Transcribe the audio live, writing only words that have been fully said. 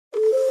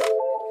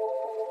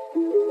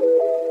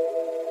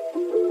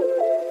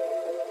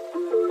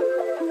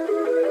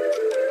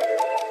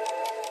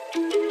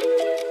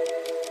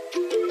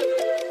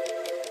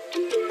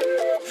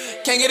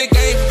Can't get a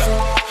game.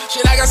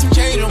 Shit, I got some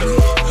change on me.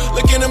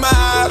 Look into my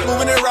eyes,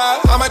 moving it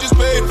right. I might just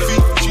pay the fee.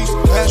 She's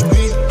cash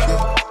please.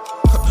 Yeah.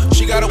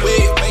 She got a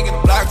way of making the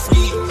block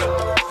free.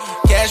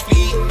 Cash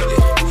please.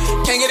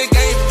 Yeah. Can't get a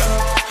game.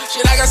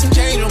 Shit, I got some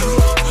change on me.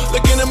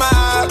 Look into my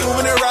eyes,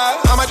 moving it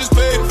right. I might just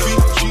pay the fee.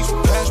 She's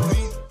cash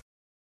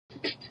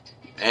please.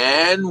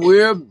 And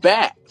we're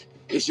back.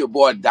 It's your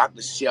boy,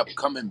 Dr. Shep,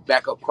 coming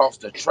back across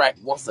the track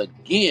once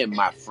again,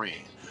 my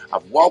friend.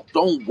 I've walked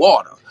on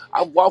water.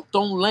 I've walked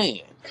on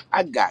land.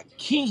 I got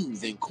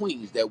kings and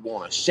queens that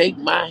want to shake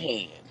my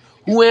hand.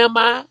 Who am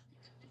I?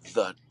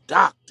 The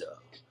doctor.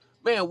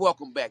 Man,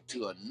 welcome back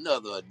to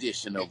another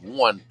edition of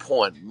 1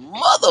 Point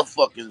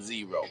Motherfucking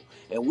Zero.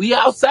 And we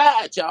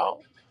outside,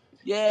 y'all.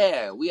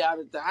 Yeah, we out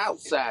at the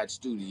outside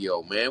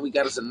studio, man. We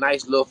got us a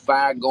nice little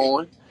fire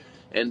going.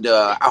 And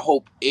I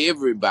hope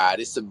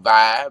everybody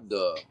survived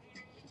the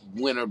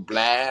winter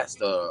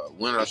blast,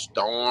 winter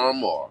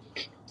storm, or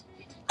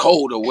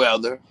colder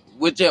weather,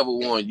 whichever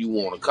one you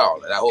want to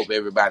call it. I hope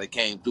everybody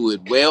came through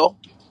it well,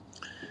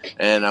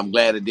 and I'm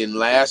glad it didn't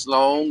last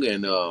long,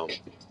 and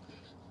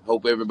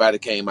hope everybody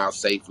came out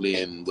safely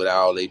and with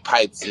all their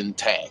pipes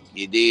intact,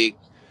 you dig?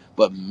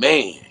 But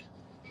man,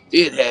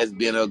 it has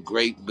been a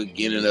great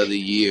beginning of the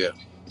year.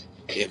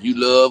 If you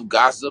love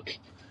gossip,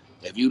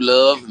 if you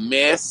love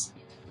mess,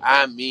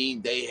 I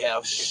mean, they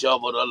have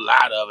shoveled a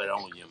lot of it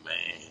on you,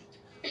 man.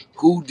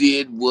 Who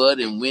did what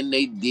and when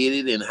they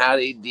did it and how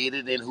they did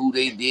it and who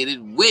they did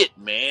it with,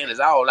 man. It's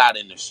all out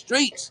in the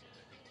streets.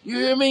 You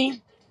hear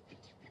me?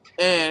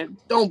 And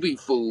don't be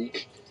fooled.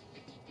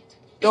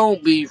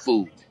 Don't be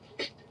fooled.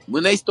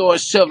 When they start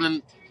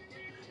shoveling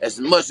as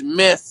much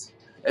mess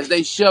as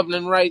they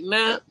shoveling right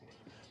now,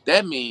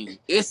 that means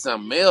it's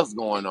something else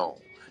going on.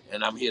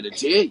 And I'm here to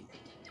tell you,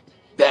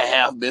 there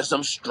have been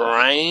some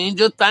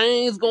stranger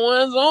things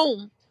going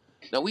on.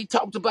 Now, we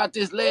talked about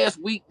this last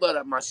week,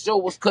 but my show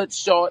was cut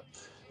short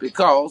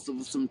because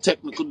of some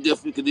technical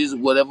difficulties or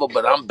whatever,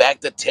 but I'm back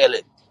to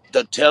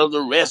tell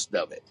the rest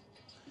of it.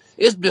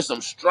 It's been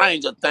some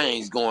stranger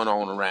things going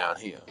on around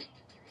here.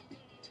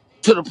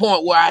 To the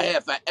point where I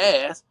have to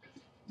ask,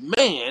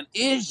 man,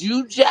 is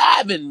you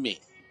jiving me?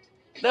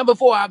 Now,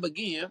 before I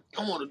begin,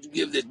 I want to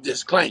give this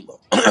disclaimer.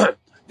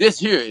 This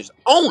here is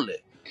only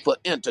for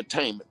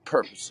entertainment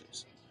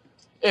purposes.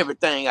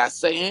 Everything I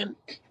saying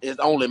is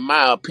only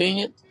my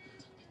opinion.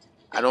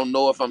 I don't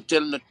know if I'm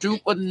telling the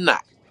truth or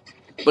not,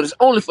 but it's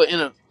only for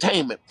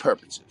entertainment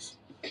purposes.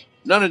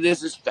 None of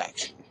this is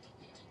factual.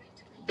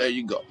 There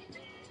you go.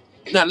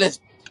 Now let's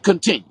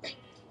continue.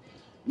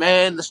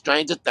 Man, the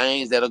stranger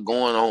things that are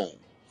going on.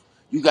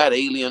 You got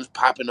aliens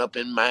popping up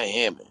in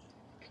Miami.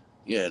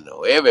 You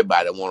know,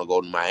 everybody want to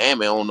go to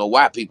Miami. I don't know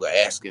why people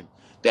are asking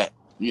that.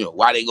 You know,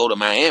 why they go to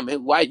Miami?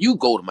 Why you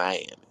go to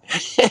Miami?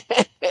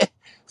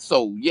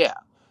 So, yeah.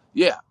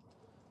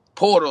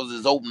 Portals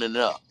is opening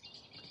up.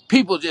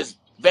 People just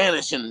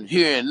vanishing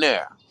here and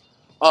there.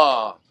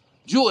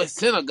 Jewish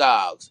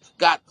synagogues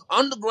got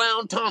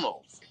underground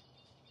tunnels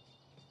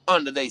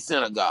under their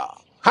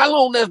synagogue. How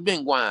long that's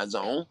been going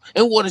on?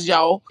 And what is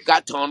y'all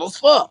got tunnels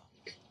for?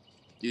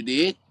 You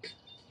did?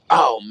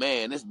 Oh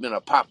man, it's been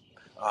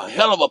a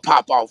hell of a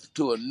pop off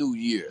to a new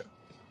year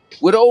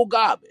with old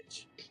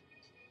garbage.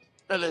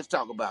 Now let's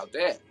talk about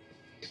that.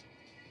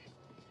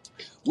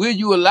 Will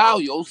you allow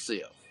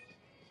yourself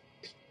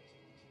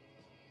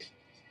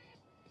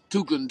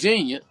to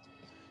continue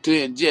to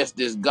ingest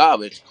this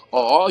garbage,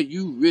 or are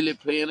you really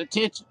paying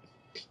attention?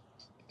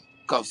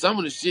 Because some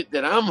of the shit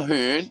that I'm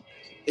hearing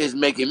is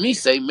making me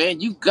say, man,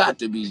 you got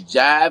to be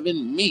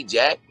jiving me,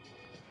 Jack.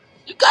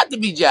 You got to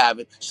be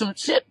jiving. Some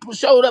shit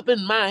showed up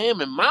in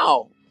Miami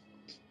Mall.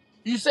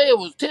 You say it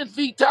was 10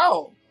 feet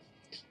tall.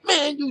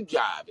 Man, you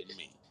jiving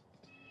me.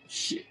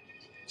 Shit.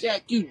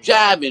 Jack, you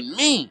jiving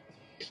me.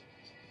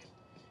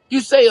 You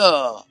say,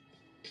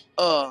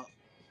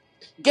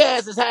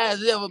 gas as high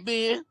as it's ever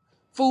been.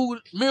 Food,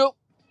 milk,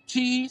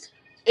 cheese,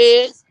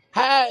 eggs,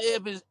 high as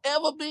it's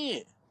ever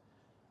been.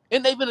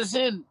 And they finna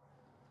send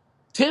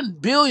 $10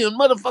 billion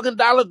motherfucking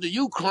dollars to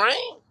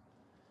Ukraine?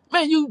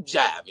 Man, you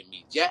jiving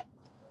me, Jack.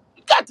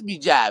 You got to be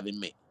jiving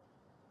me.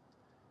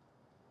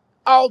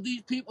 All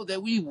these people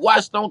that we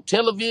watched on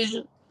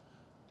television,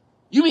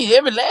 you mean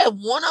every last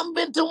one of them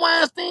been to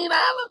Weinstein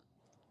Island?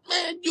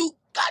 Man, you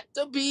got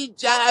to be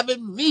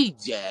jiving me,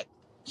 Jack.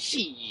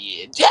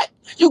 Shit, Jack,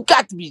 you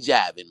got to be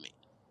jiving me.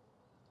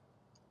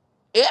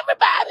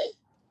 Everybody.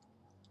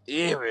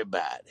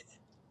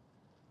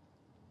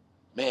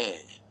 Man,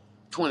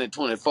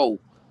 2024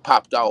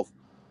 popped off.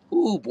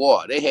 Ooh,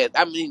 boy, they had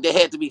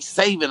to be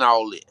saving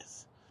all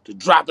this to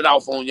drop it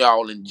off on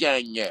y'all in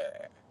January.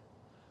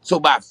 So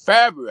by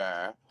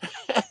February,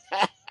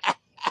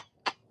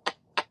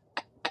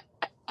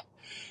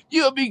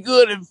 you'll be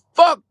good and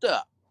fucked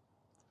up.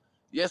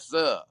 Yes,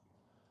 sir.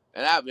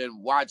 And I've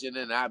been watching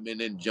and I've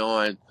been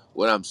enjoying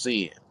what I'm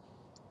seeing.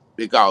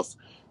 Because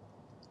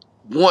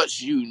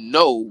once you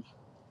know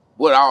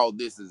what all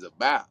this is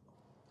about,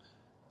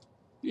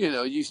 you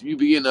know, you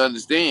begin to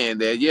understand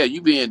that, yeah,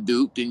 you being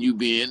duped and you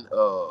being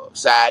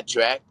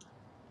sidetracked,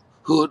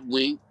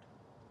 hoodwinked,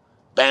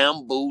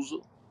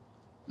 bamboozled,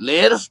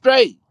 led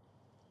astray.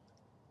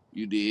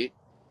 You did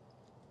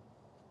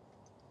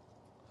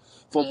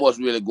from what's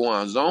really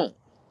going on.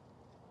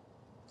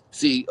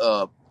 See,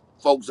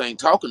 folks ain't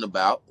talking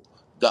about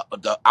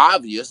the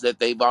obvious that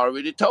they've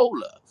already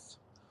told us.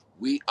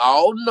 We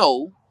all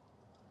know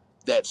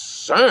that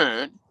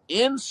CERN,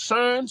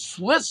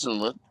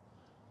 Switzerland,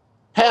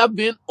 have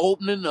been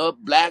opening up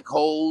black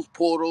holes,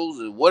 portals,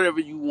 and whatever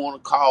you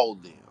want to call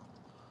them,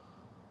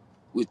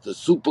 with the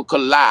super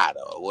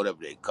collider or whatever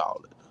they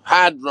call it,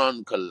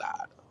 hadron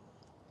collider.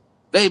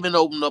 They've been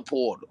opening up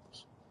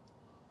portals.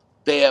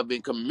 They have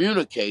been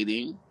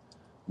communicating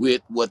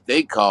with what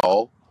they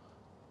call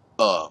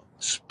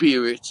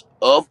spirits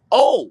of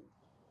old.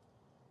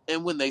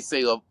 And when they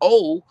say of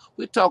old,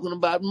 we're talking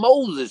about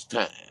Moses'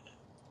 time.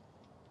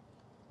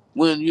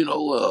 When,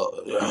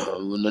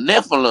 when the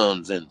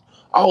Nephilims and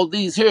all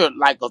these here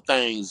like of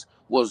things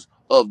was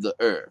of the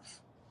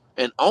earth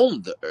and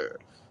on the earth.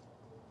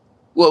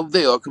 Well,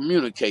 they are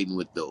communicating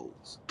with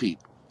those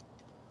people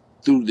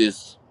through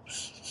this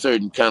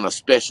certain kind of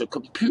special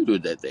computer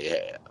that they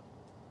have.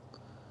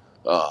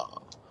 Uh,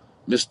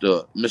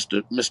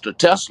 Mr.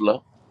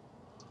 Tesla,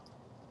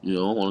 I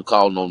don't want to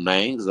call no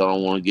names. I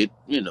don't want to get,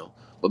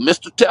 but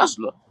Mr.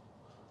 Tesla,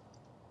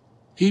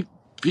 he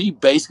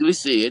basically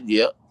said,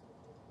 yep,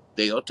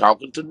 they are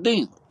talking to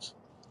demons.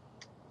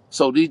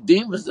 So these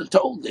demons have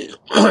told them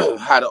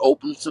how to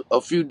open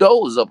a few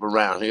doors up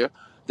around here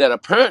that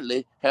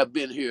apparently have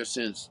been here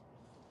since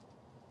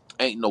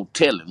ain't no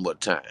telling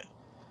what time.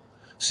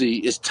 See,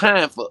 it's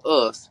time for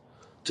us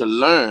to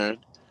learn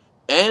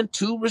and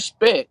to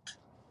respect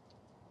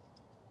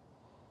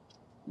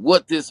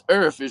what this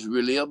earth is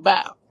really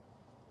about.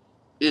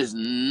 It's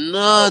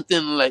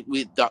nothing like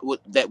we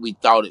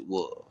thought it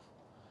was.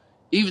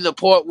 Even the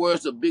part where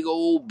it's a big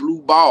old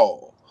blue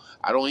ball,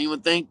 I don't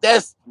even think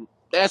that's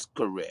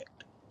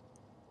correct.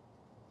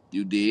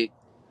 You dig?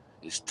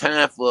 It's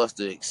time for us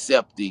to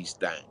accept these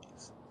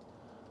things.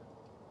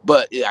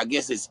 But I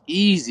guess it's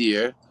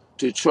easier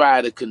to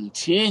try to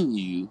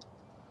continue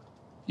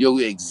your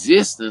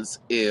existence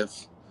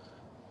if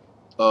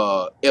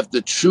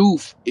the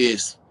truth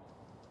is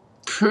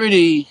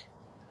pretty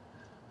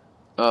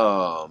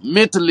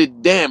mentally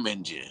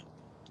damaging,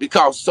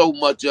 because so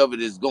much of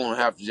it is going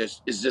to have to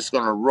just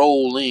going to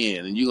roll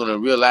in, and you're going to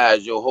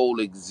realize your whole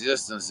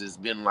existence has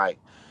been like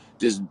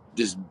this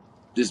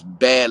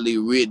badly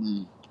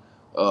written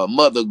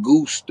Mother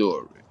Goose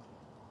story.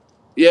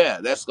 Yeah,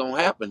 that's going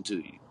to happen to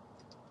you.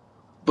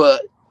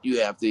 But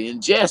you have to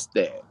ingest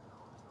that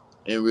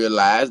and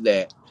realize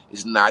that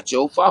it's not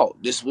your fault.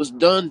 This was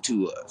done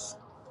to us.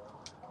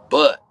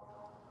 But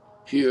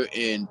here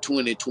in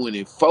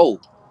 2024,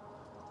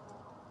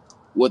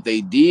 what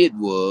they did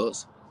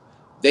was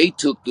they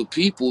took the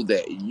people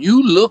that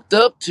you looked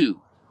up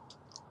to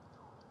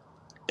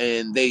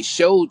and they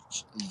showed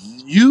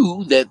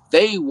you that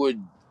they were,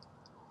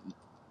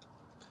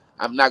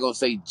 I'm not going to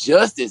say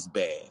just as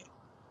bad,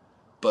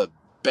 but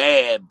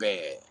bad.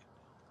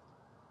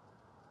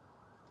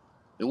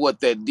 And what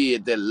that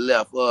did, that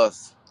left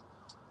us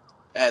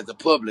as the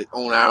public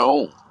on our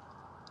own.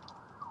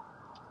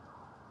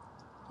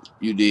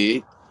 You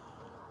did.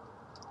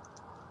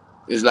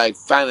 It's like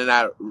finding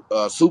out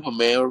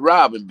Superman was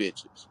robbing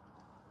bitches.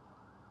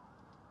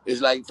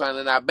 It's like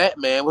finding out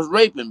Batman was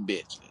raping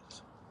bitches.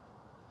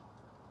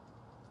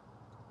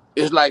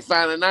 It's like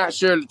finding out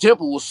Shirley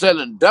Temple was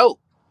selling dope.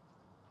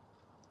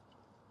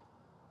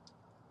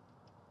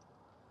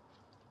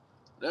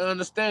 I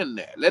understand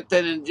that. Let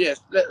that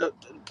ingest.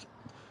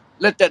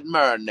 Let that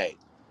marinate.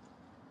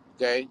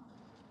 Okay?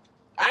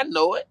 I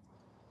know it.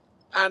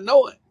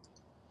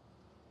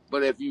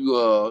 But if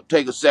you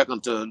take a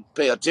second to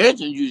pay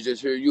attention,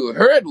 you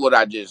heard what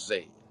I just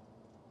said.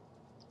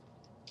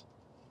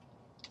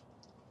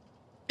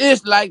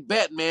 It's like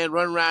Batman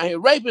running around here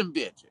raping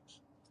bitches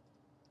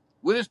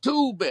with his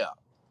tool belt,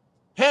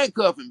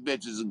 handcuffing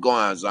bitches and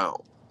going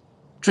on,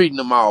 treating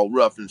them all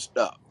rough and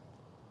stuff.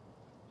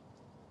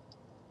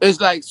 It's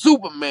like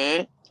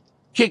Superman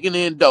kicking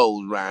in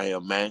doors around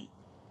here, man.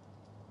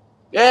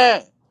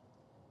 Yeah,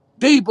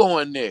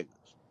 deboing niggas.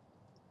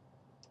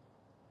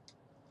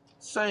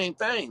 Same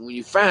thing when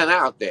you find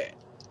out that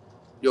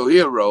your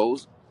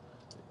heroes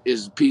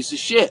is a piece of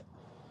shit.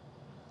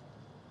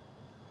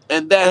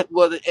 And that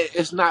was,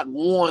 it's not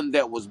one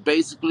that was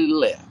basically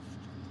left.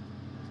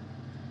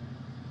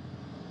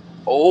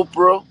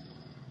 Oprah,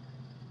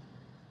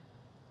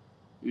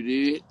 you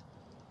did.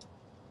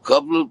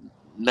 Couple of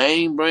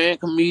name brand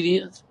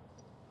comedians.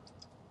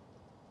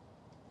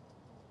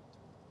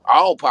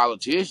 All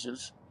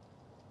politicians.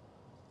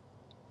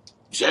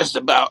 Just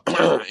about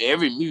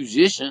every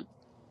musician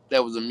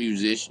that was a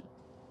musician.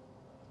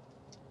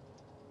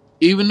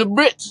 Even the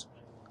Brits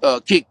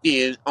kicked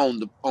in on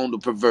the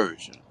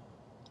perversion.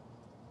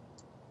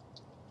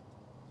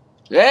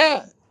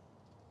 Yeah.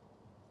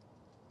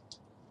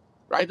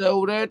 Right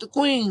over there at the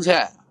Queen's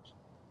house.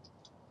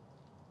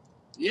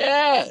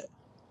 Yeah.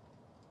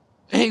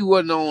 And he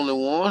wasn't the only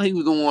one. He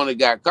was the one that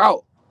got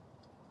caught.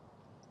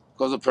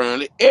 Because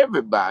apparently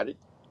everybody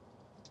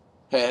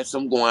had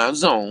some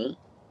goings on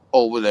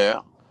over there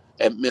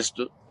at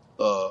Mr.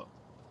 Uh,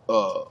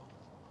 uh,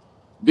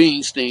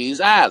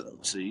 Beanstein's Island.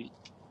 See,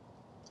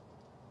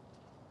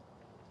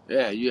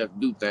 yeah, you have to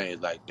do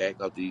things like that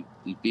because these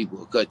people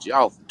will cut you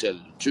off and tell you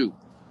the truth.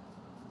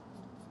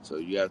 So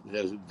you have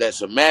to,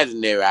 that's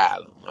imaginary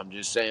island. I'm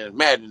just saying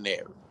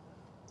imaginary.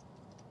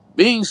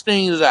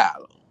 Beanstein's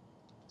Island.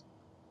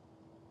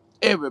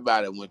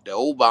 Everybody went there.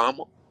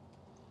 Obama,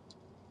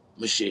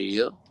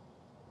 Michelle,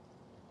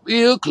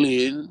 Bill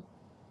Clinton,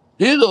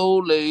 his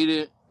old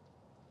lady,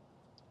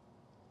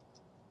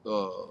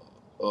 uh,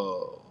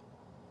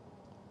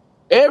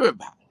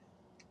 everybody.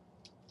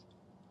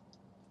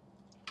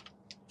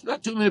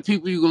 Not too many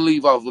people you can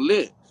leave off the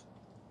list.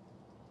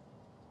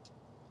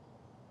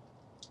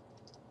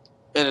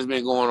 And it's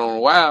been going on a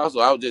while, so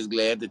I was just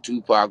glad that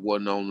Tupac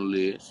wasn't on the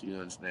list. You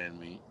understand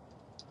me?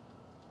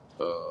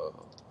 A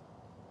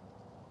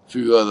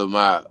few other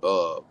my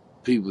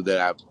people that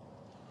I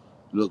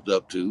looked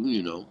up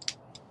to,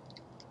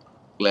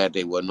 glad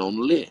they wasn't on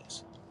the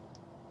list.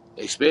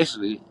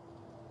 Especially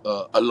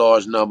a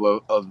large number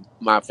of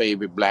my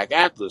favorite black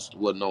actors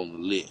wasn't on the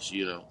list,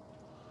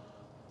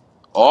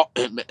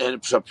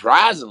 and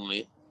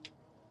surprisingly,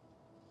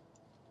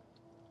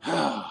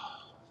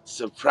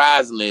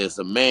 surprisingly, it's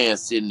a man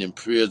sitting in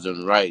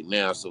prison right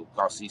now, so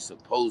because he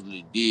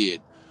supposedly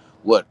did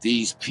what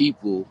these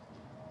people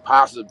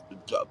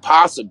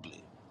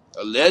possibly,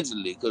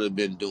 allegedly could have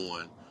been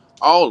doing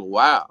all the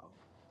while,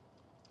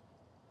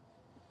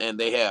 and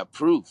they have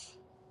proof.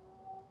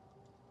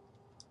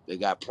 They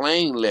got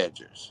plain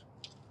ledgers.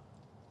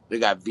 They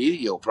got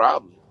video,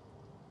 probably,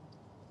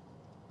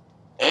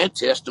 and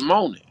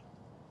testimony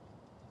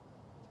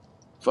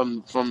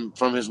from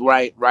his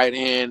right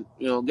hand,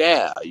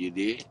 gal. You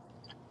did,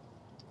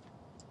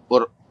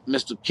 but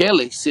Mr.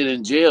 Kelly sit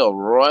in jail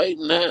right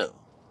now.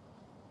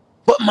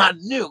 But my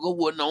nigga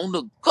wasn't on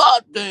the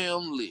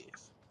goddamn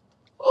list.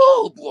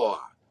 Oh boy,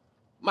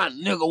 my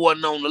nigga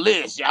wasn't on the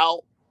list,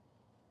 y'all.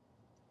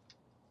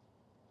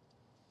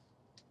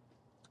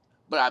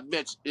 But I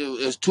bet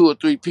it's two or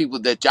three people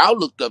that y'all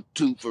looked up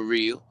to for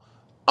real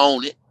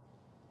on it.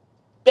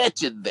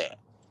 Bet you that.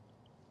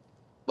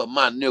 But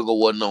my nigga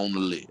wasn't on the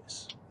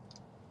list.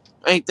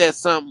 Ain't that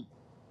something?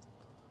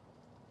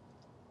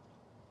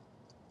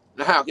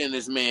 Now how can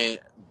this man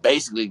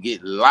basically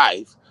get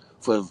life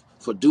for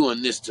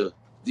doing this to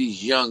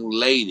these young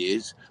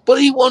ladies, but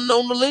he wasn't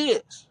on the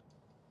list?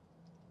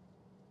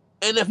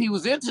 And if he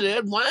was into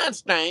that,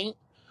 Weinstein,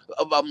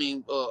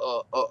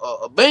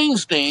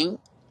 Bingstein,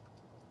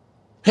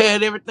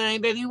 had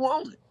everything that he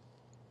wanted.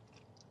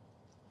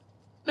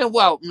 Now,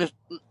 while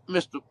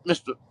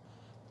Mr.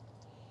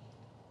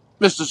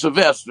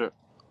 Sylvester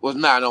was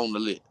not on the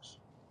list.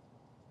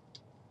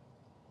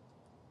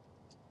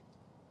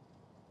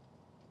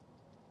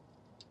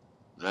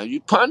 Now,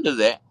 you ponder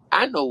that.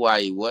 I know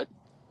why he wasn't.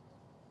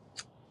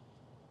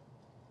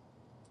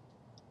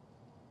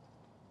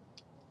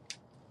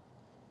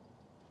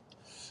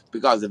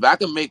 Because if I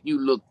can make you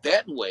look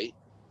that way,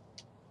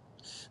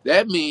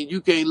 that means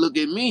you can't look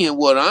at me and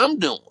what I'm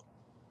doing.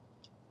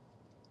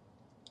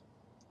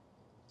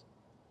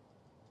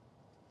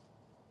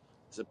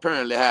 It's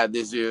apparently how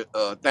this here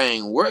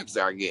thing works,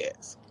 I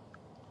guess.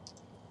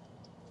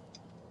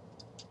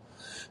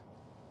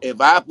 If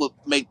I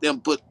make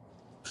them put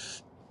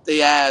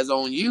their eyes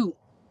on you,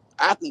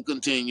 I can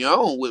continue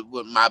on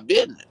with my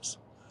business.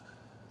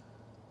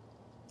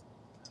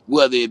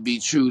 Whether it be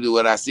true to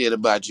what I said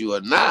about you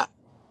or not,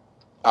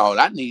 all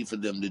I need for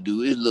them to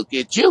do is look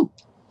at you.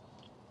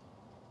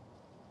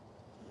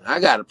 I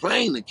got a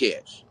plane to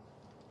catch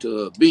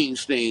to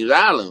Beanstein's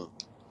Island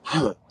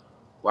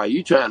while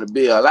you trying to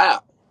bail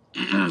out.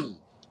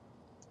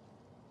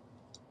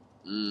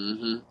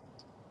 Mm-hmm.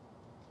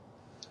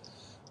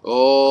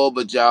 Oh,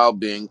 but y'all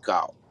been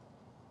caught.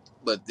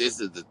 But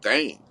this is the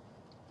thing.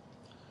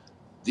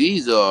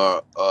 These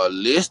are a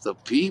list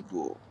of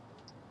people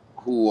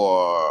who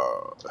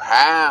are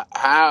high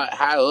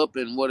up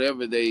in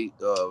whatever they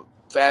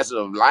facet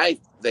of life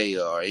they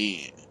are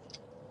in.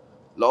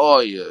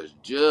 Lawyers,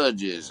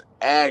 judges,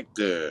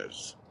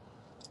 actors,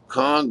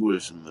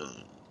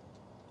 congressmen,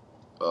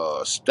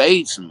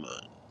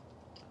 statesmen,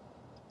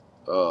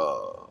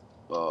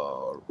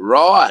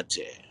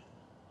 royalty.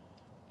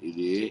 You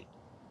did?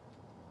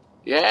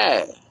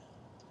 Yeah.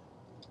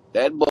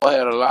 That boy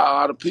had a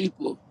lot of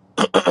people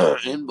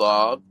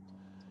involved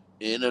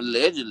in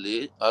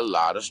allegedly a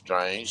lot of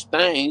strange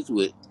things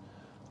with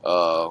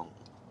uh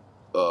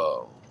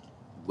uh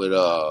with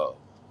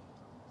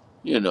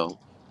you know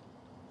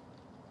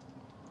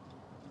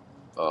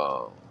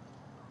uh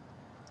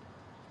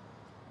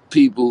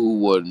people who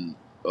wasn't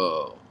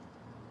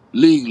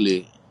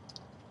legally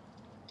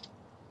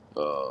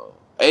uh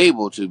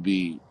able to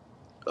be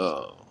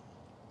uh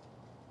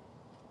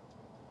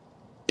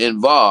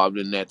involved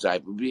in that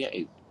type of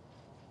behavior.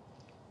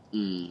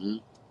 Hmm.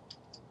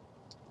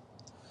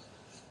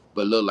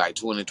 But look like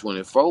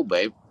 2024,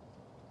 baby.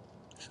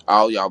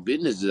 All y'all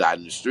business is out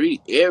in the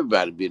street.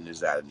 Everybody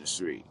business out in the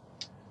street.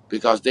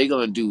 because they're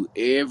going to do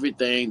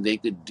everything they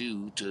could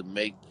do to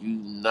make you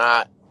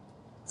not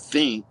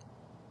think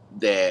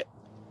that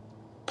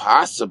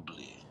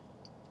possibly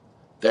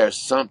there's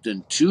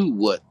something to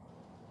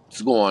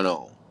what's going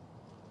on.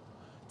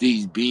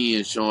 These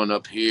beings showing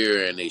up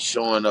here and they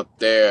showing up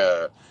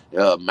there.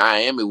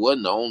 Miami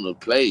wasn't the only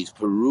place.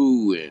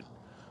 Peru and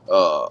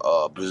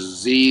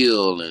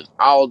Brazil and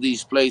all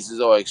these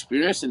places are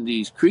experiencing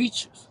these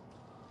creatures.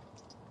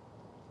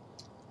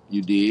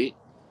 You did.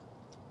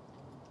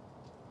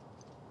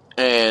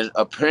 And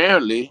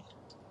apparently,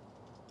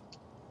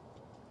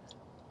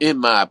 in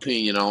my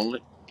opinion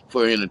only,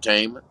 for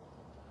entertainment,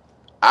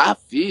 I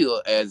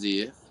feel as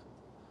if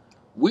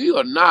we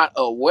are not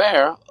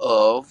aware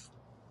of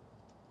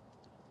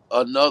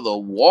another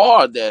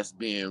war that's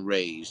being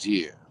raised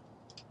here.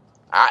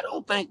 I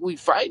don't think we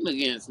fighting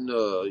against,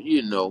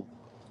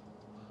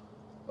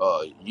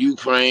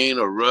 Ukraine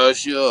or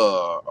Russia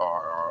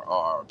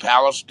or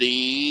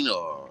Palestine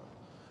or,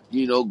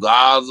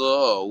 Gaza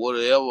or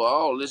whatever.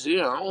 All this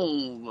here,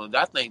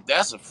 I think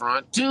that's a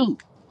front too.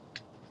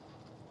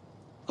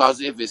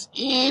 Because if it's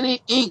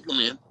any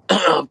inkling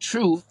of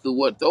truth to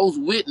what those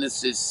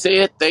witnesses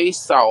said they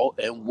saw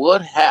and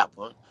what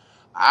happened,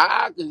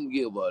 I can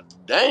give a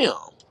damn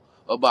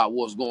about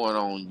what's going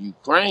on in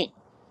Ukraine.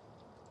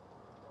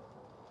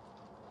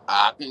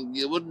 I can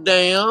give a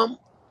damn,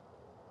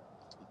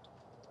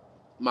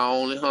 my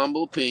only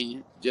humble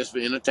opinion, just for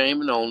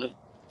entertainment only.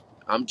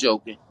 I'm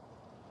joking.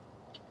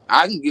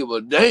 I can give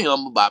a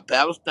damn about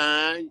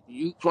Palestine,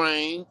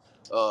 Ukraine,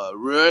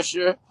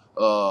 Russia,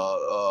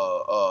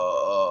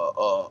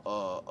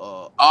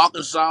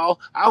 Arkansas.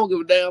 I don't give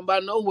a damn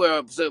about nowhere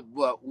except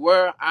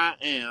where I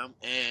am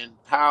and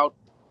how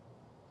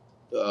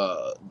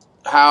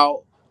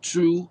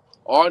true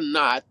or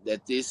not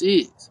that this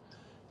is.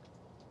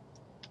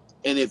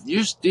 And if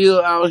you're still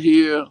out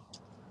here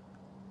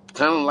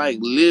kind of like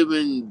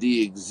living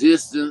the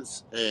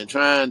existence and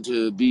trying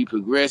to be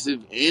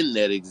progressive in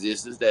that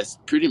existence that's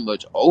pretty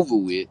much over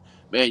with,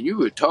 man, you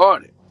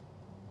retarded.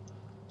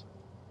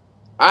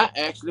 I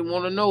actually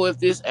want to know if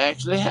this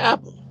actually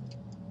happened.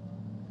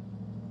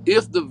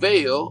 If the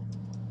veil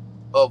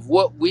of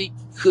what we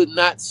could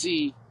not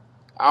see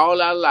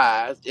all our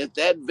lives, if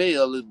that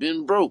veil has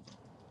been broken.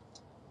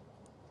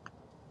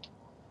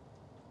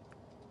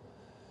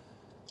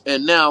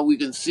 And now we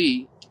can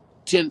see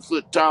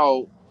 10-foot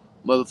tall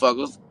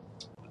motherfuckers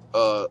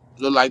look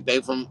like they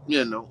from,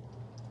 the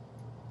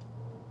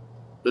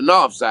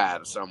north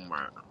side or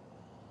somewhere.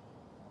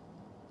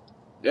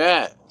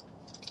 Yeah.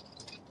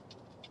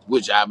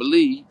 Which I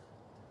believe,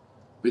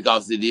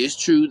 because it is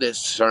true that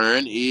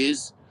CERN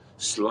is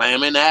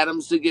slamming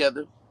atoms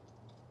together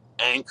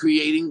and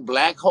creating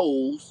black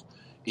holes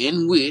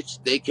in which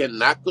they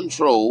cannot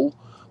control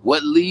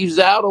what leaves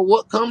out or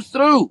what comes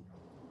through.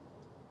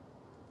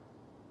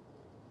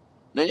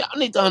 Now y'all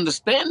need to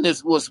understand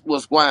this, what's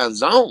going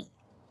on.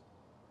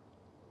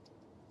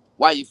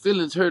 Why your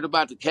feelings hurt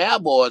about the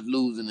Cowboys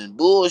losing and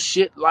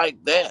bullshit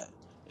like that.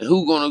 And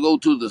who gonna go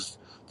to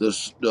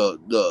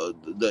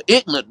the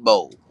Ignorant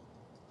Bowl?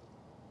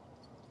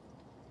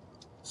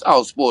 It's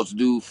all sports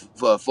do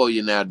for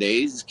you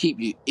nowadays is keep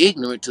you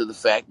ignorant to the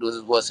fact this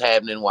is what's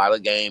happening while the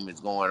game is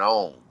going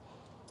on.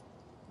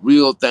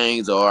 Real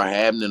things are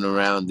happening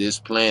around this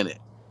planet.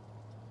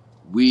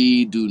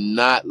 We do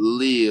not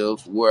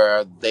live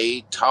where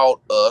they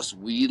taught us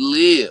we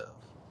live.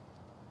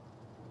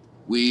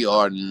 We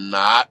are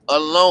not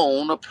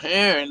alone,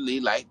 apparently,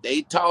 like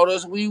they taught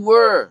us we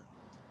were.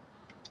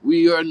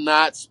 We are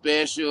not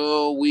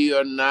special. We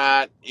are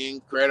not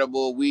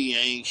incredible. We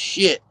ain't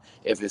shit.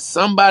 If it's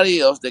somebody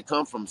else that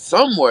come from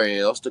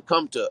somewhere else to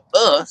come to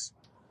us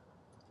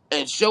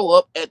and show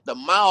up at the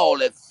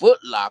mall at Foot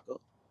Locker,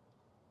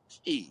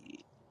 shit, you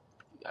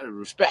gotta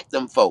respect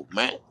them folk,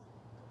 man.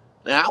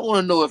 Now, I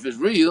want to know if it's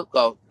real,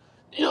 because,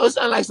 it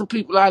sounds like some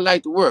people I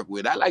like to work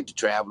with. I like to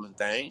travel and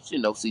things,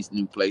 see some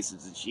new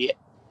places and shit.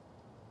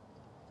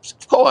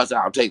 Of course,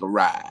 I'll take a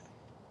ride.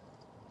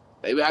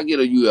 Maybe I'll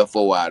get a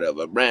UFO out of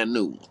it, a brand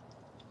new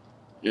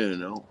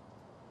one,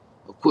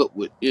 equipped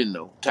with,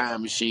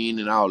 time machine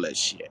and all that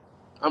shit.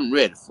 I'm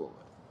ready for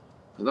it.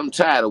 Because I'm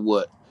tired of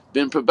what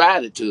been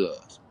provided to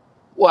us.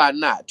 Why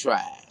not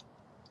try it?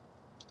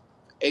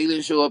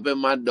 Aliens show up at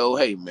my door.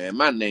 Hey, man,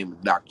 my name is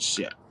Dr.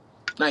 Shep.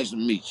 Nice to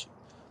meet you.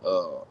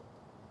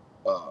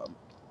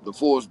 The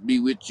force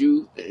be with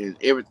you and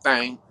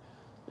everything.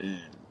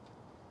 And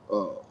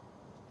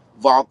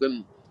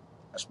Vulcan,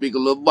 I speak a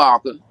little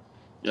Vulcan.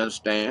 You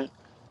understand?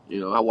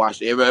 I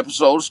watched every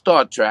episode of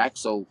Star Trek,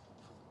 so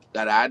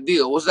got an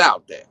idea what's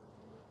out there.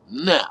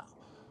 Now,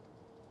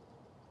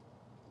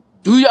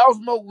 do y'all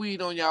smoke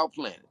weed on y'all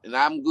planet? And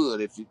I'm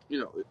good if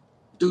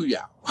do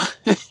y'all.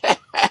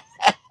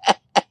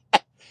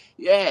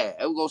 Yeah,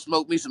 I'm gonna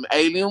smoke me some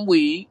alien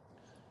weed.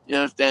 You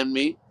understand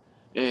me?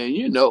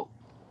 And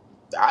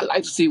I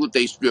like to see what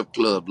they strip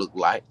club look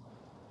like.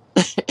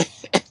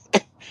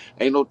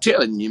 Ain't no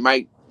telling. You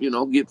might,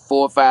 get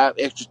 4 or 5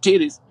 extra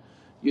titties,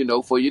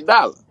 for your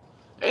dollar.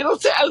 Ain't no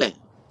telling.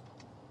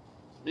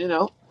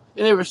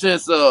 And ever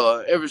since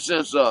what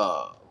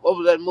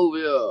was that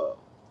movie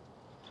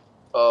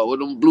with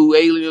them blue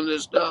aliens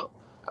and stuff,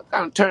 I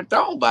kind of turned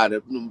on by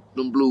them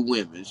blue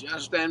women. You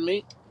understand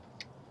me?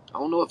 I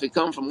don't know if it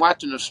comes from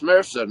watching the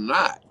Smurfs or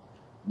not.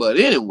 But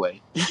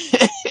anyway,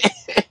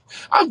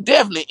 I'm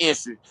definitely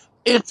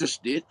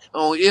interested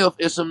on if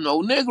there's some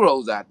no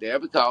Negroes out there,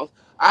 because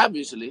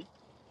obviously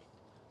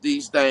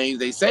these things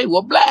they say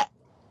were black.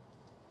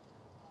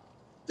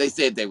 They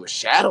said they were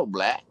shadow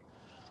black,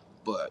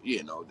 but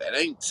that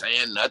ain't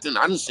saying nothing.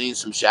 I done seen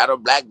some shadow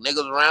black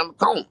niggas around the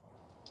corner.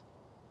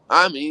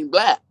 I mean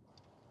black.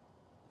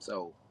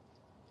 So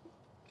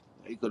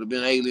they could have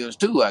been aliens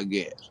too, I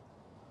guess.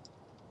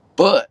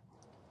 But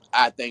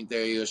I think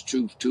there is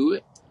truth to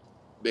it,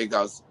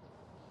 because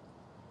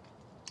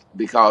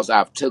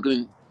I've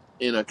taken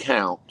in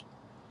account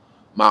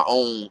my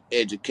own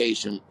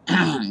education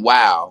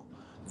while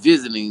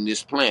visiting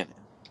this planet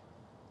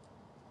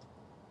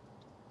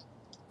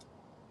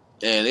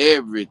and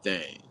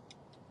everything.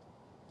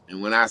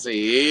 And when I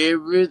say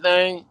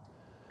everything,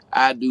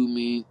 I do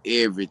mean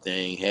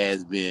everything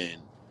has been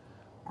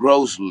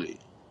grossly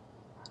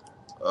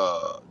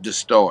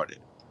distorted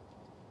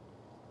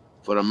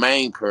for the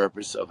main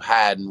purpose of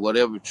hiding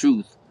whatever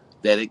truth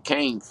that it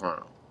came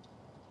from.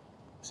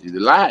 See,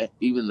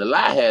 even the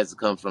lie has to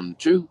come from the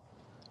truth.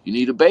 You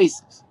need a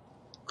basis,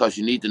 because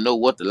you need to know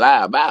what to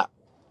lie about.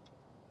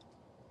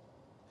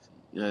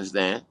 You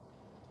understand?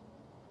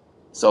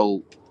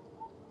 So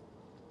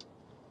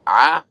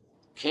I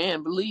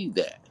can believe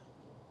that,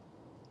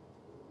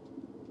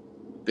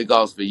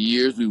 because for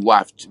years we've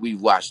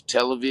watched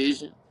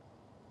television,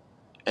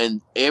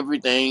 and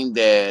everything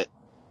that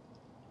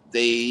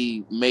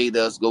they made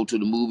us go to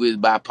the movies,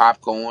 buy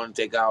popcorn,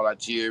 take all our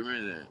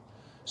children, and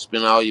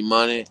spend all your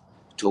money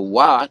to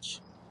watch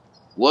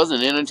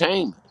wasn't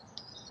entertainment.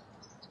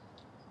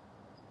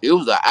 It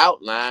was the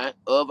outline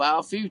of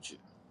our future,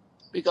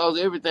 because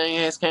everything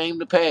has came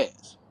to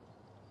pass.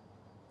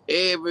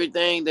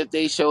 Everything that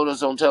they showed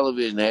us on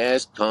television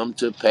has come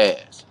to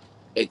pass,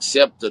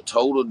 except the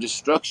total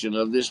destruction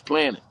of this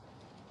planet,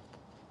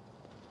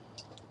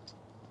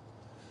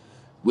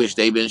 which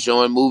they've been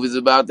showing movies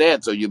about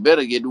that. So you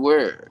better get the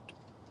word.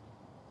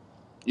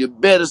 You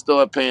better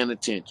start paying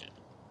attention,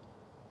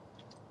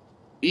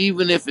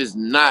 even if it's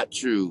not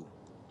true.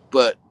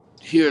 But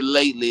here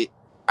lately,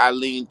 I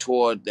lean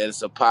toward that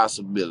it's a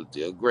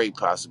possibility, a great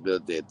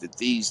possibility, that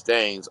these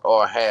things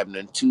are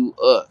happening to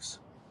us,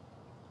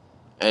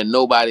 and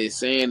nobody is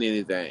saying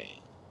anything.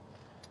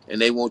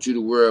 And they want you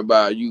to worry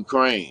about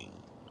Ukraine,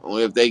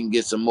 or if they can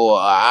get some more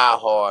of our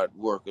hard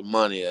working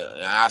money,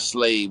 our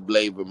slave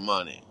labor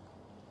money.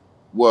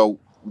 Well,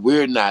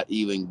 we're not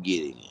even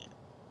getting it.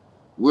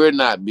 We're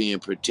not being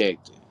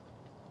protected.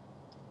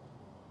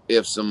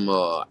 If some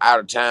out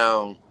of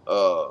town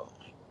uh,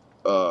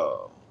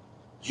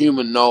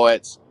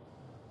 humanoids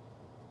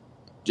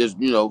just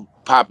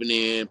popping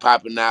in,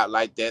 popping out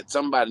like that,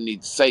 somebody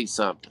needs to say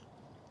something.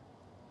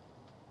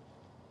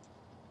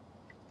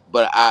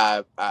 But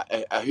I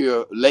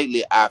hear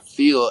lately, I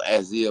feel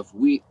as if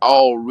we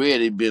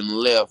already been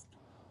left,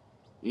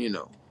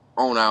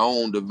 on our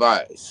own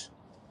device.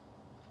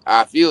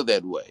 I feel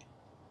that way.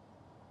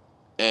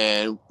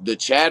 And the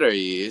chatter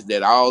is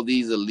that all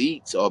these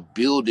elites are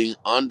building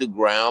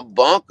underground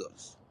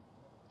bunkers.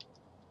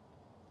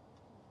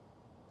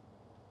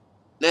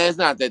 Now, it's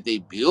not that they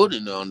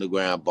building the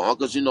underground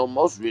bunkers.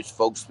 Most rich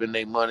folks spend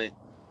their money,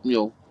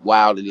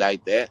 wildly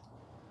like that.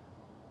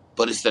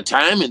 But it's the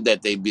timing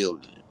that they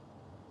building it.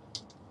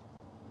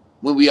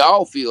 When we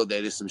all feel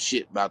that it's some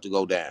shit about to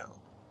go down.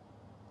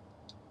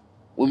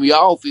 When we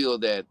all feel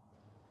that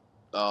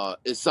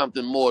it's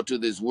something more to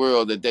this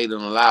world that they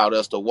done allowed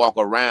us to walk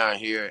around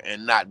here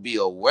and not be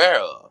aware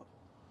of.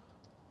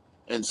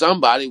 And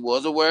somebody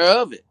was aware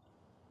of it.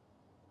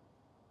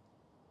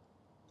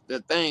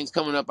 The things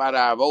coming up out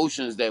of our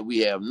oceans that we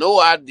have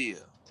no idea.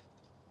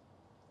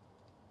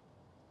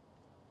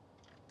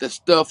 The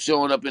stuff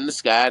showing up in the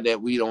sky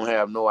that we don't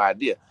have no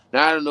idea.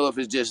 Now, I don't know if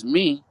it's just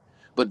me,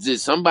 but did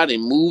somebody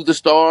move the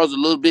stars a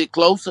little bit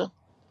closer?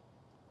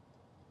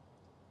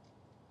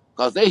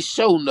 Because they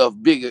show enough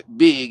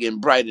big and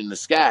bright in the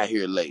sky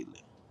here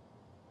lately.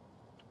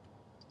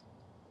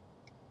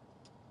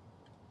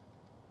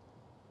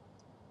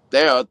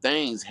 There are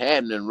things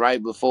happening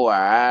right before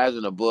our eyes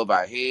and above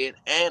our head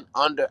and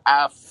under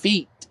our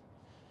feet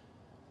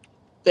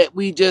that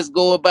we just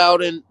go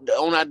about and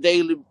on our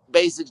daily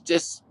basis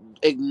just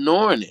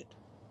ignoring it.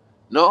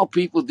 No,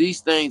 people,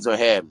 these things are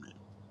happening.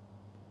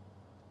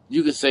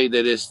 You can say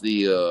that it's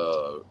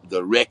the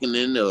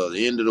reckoning or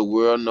the end of the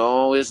world.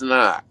 No, it's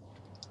not.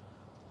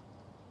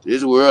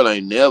 This world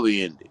ain't never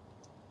ended.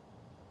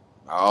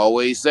 I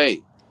always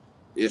say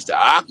it's the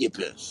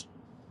occupants.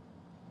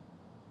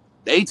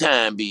 They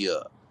time be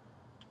up.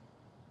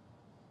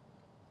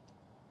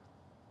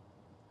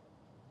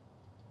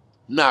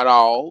 Not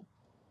all.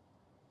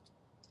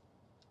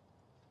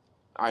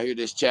 I hear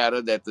this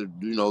chatter that the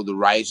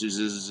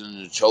righteous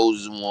and the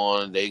chosen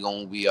one, they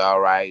gonna be all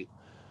right.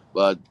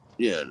 But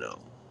you know,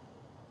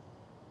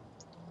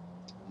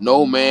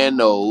 No man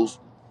knows,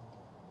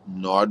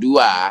 nor do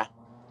I,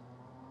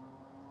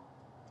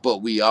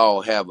 but we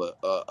all have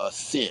a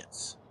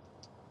sense.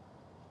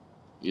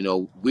 You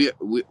know,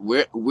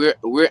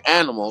 we're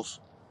animals,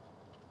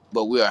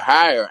 but we're a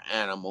higher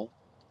animal,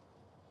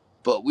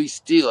 but we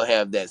still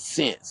have that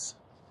sense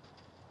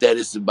that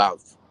it's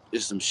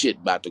some shit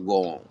about to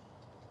go on.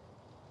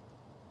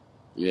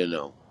 You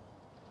know.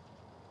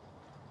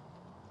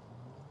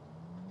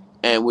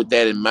 And with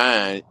that in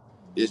mind,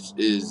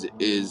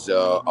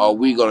 are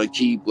we gonna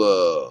keep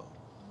doing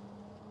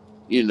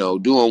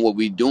what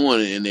we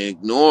doing and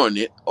ignoring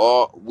it,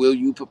 or will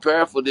you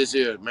prepare for this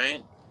here,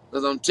 man?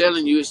 Because I'm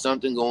telling you, it's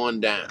something going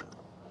down.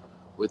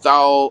 With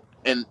all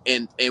and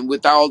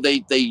with all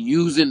they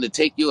using to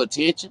take your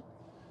attention,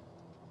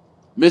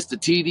 Mr.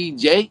 TD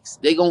Jakes,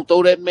 they gonna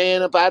throw that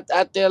man up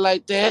out there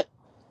like that.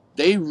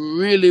 They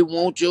really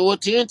want your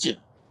attention.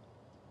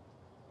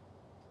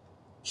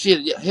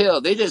 Shit,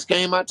 hell, they just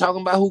came out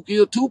talking about who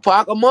killed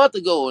Tupac a month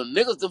ago, and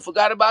niggas done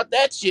forgot about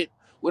that shit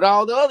with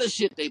all the other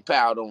shit they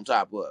piled on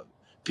top of it.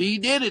 P.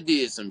 Diddy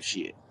did some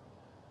shit.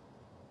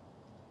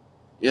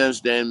 You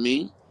understand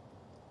me?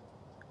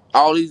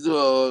 All these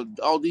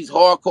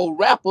hardcore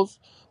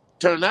rappers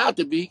turn out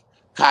to be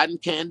cotton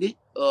candy,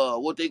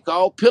 what they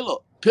call pillar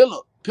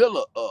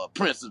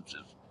princesses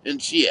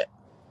and shit.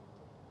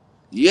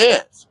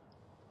 Yes,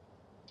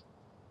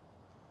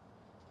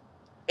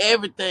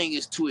 everything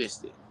is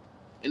twisted,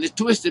 and it's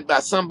twisted by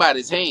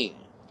somebody's hand.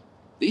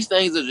 These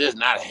things are just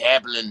not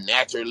happening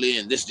naturally,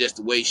 and this is just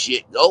the way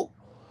shit go.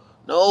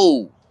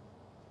 No,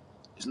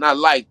 it's not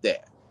like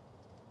that.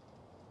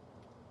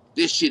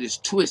 This shit is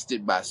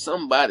twisted by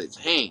somebody's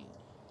hand,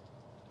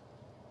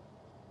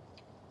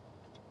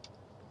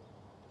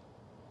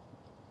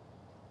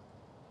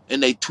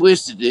 and they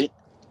twisted it,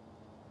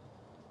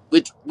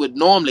 which would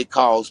normally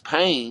cause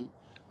pain,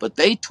 but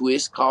they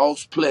twist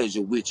cause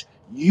pleasure, which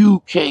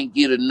you can't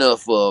get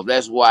enough of.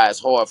 That's why it's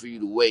hard for you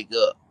to wake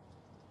up.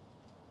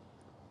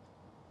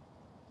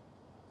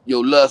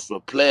 Your lust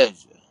for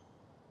pleasure.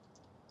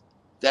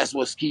 That's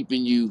what's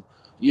keeping you,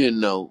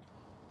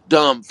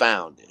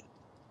 dumbfounded.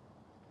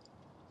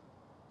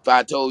 If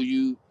I told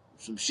you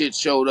some shit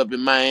showed up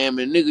in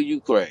Miami, nigga, you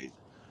crazy.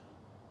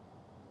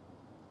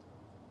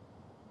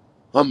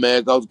 I'm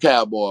mad cause the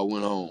cowboy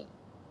went home.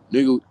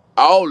 Nigga,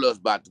 all us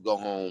about to go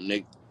home,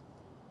 nigga.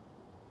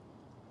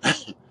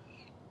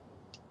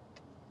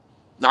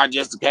 Not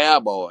just the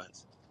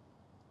Cowboys.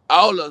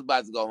 All of us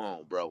about to go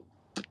home, bro.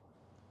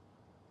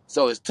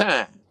 So it's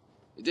time.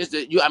 Just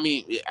that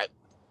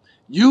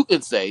you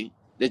can say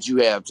that you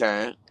have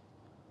time,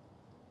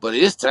 but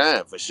it's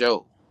time for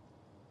sure.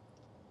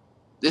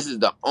 This is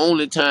the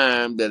only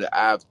time that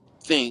I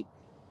think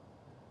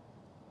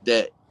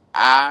that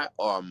I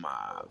or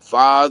my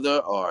father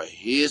or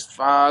his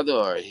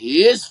father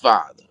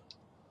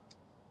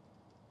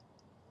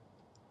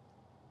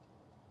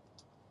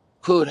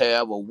could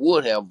have or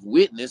would have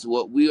witnessed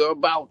what we are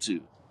about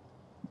to.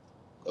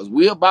 Because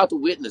we're about to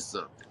witness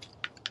something.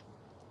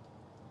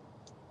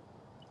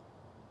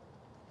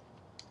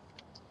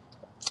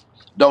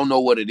 Don't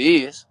know what it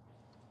is,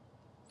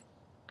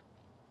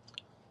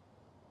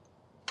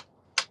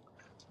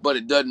 but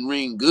it doesn't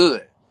ring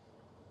good.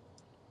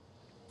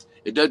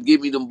 It doesn't give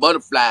me them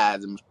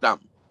butterflies in my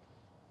stomach,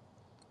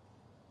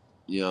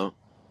 you know.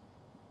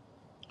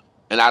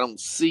 And I don't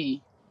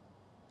see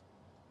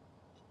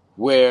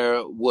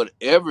where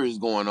whatever is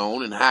going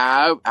on and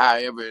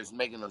however it's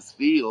making us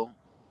feel,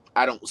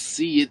 I don't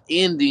see it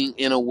ending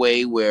in a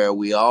way where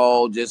we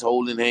all just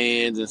holding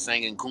hands and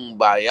singing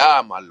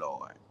Kumbaya, my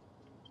Lord.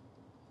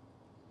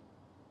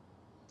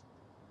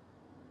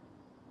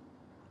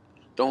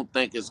 Don't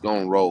think it's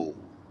gonna roll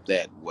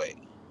that way.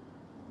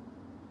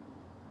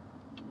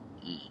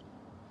 Mm.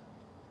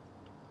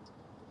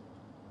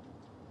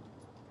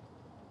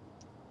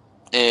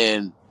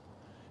 And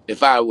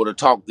if I would have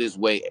talked this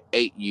way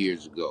 8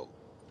 years ago,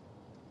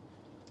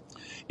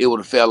 it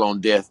would have fell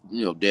on deaf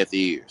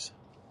ears.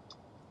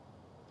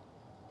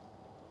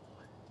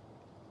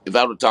 If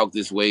I would have talked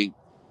this way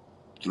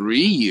 3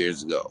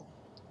 years ago,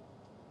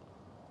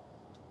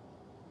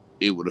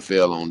 it would have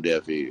fell on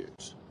deaf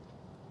ears.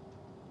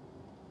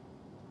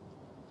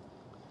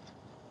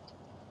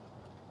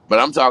 But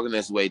I'm talking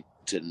this way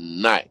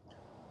tonight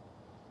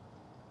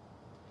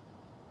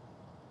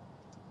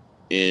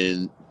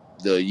in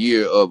the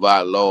year of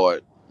our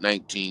Lord,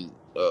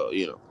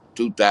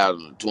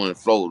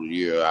 2024, the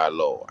year of our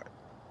Lord.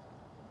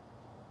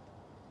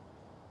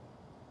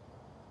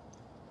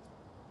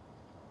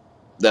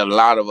 That a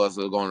lot of us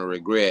are going to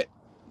regret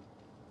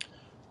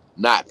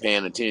not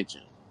paying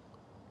attention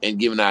and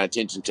giving our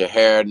attention to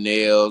hair,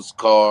 nails,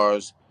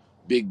 cars,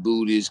 big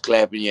booties,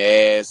 clapping your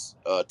ass,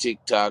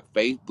 TikTok,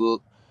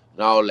 Facebook,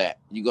 and all that.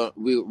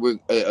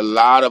 A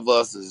lot of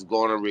us is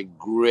going to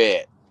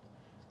regret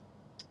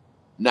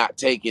not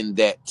taking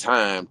that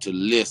time to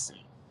listen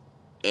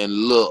and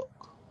look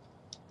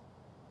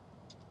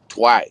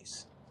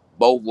twice,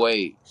 both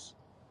ways.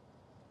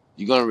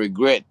 You're going to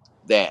regret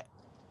that.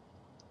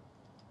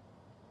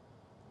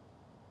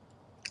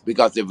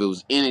 Because if it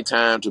was any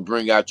time to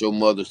bring out your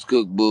mother's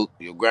cookbook,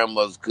 your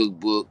grandmother's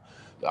cookbook,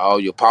 all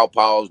your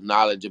pawpaw's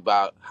knowledge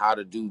about how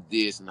to do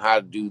this and how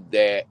to do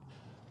that,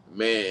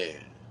 man,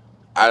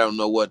 I don't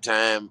know what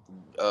time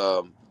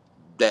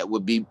that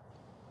would be,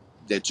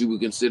 that you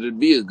would consider to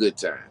be a good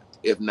time,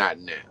 if not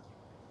now.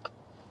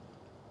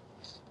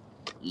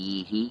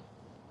 hmm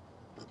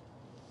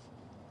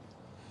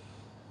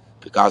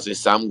Because there's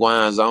something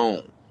going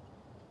on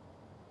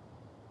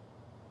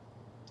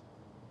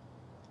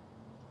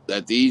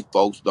that these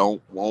folks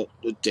don't want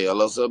to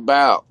tell us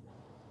about.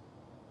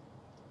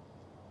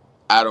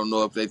 I don't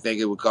know if they think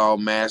it would call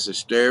mass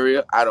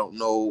hysteria. I don't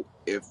know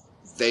if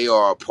they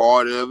are a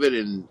part of it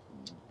and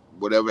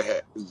whatever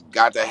has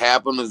got to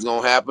happen is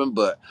going to happen.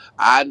 But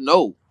I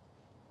know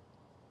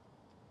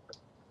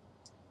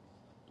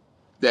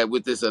that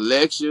with this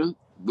election,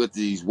 with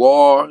these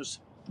wars,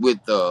 with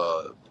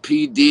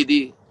P.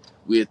 Diddy,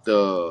 with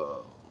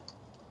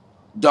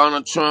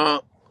Donald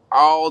Trump,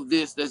 all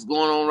this that's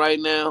going on right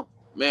now,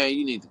 man,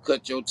 you need to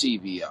cut your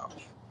TV off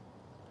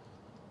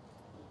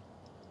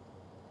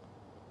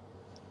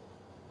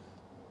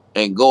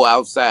and go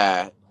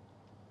outside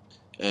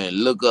and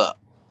look up.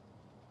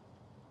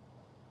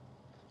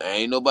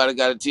 Ain't nobody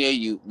got to tell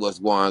you what's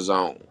going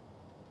on.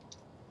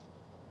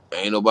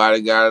 Ain't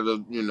nobody got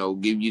to,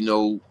 give you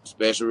no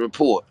special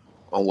report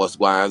on what's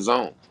going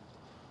on.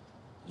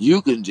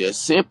 You can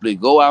just simply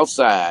go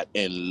outside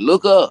and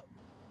look up.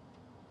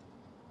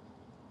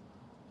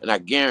 And I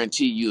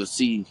guarantee you'll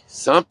see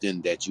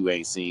something that you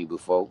ain't seen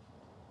before.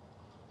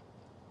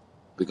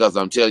 Because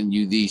I'm telling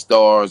you, these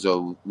stars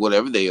or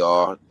whatever they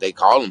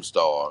call them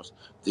stars.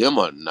 Them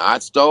are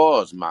not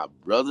stars, my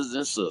brothers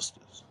and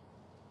sisters.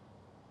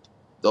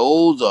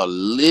 Those are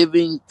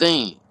living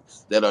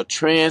things that are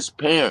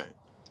transparent,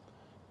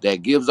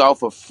 that gives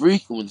off a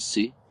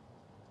frequency.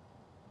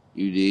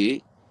 You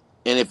dig?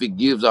 And if it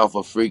gives off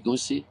a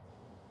frequency,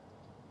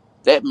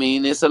 that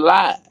means it's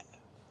alive.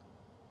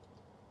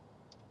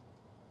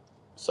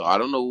 So I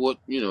don't know what,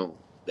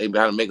 they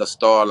got to make a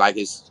star like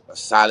it's a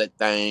solid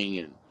thing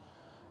and,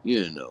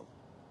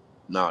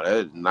 No, that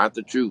is not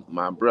the truth,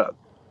 my brother.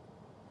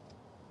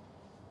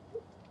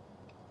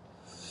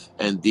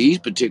 And these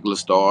particular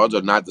stars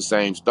are not the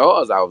same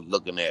stars I was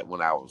looking at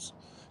when I was,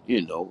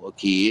 a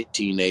kid,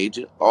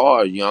 teenager,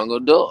 or a young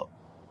adult.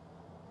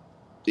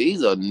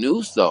 These are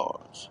new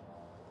stars.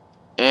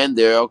 And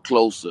they're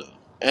closer.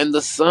 And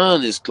the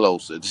sun is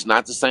closer. It's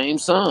not the same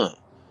sun.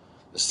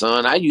 The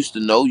sun I used to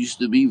know used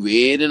to be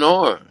red and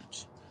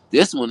orange.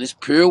 This one is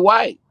pure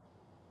white.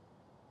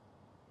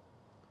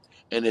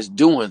 And it's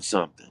doing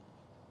something.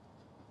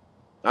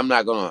 I'm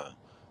not going to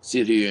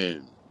sit here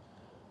and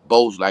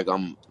boast like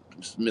I'm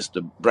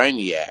Mr.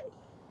 Brainiac.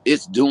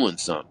 It's doing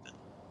something.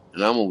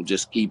 And I'm going to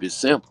just keep it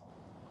simple.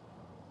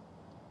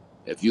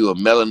 If you're a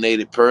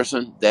melanated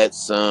person, that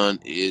sun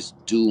is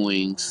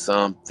doing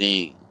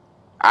something.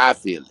 I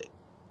feel it.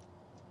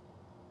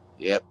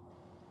 Yep.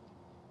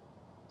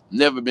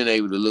 Never been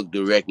able to look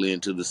directly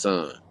into the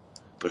sun.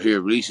 But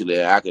here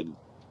recently, I can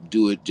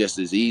do it just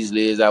as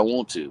easily as I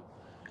want to.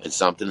 And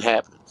something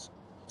happens.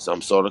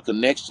 Some sort of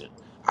connection.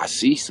 I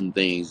see some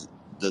things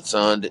the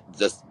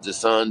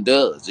sun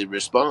does. It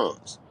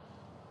responds.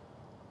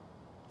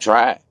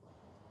 Try it.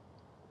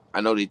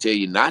 I know they tell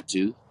you not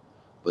to,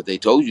 but they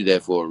told you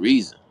that for a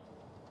reason.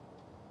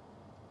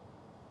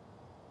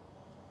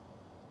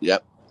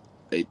 Yep.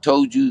 They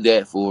told you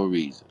that for a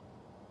reason.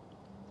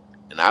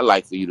 And I'd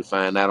like for you to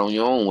find out on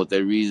your own what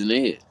that reason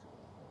is.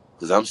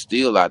 Because I'm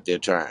still out there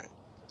trying.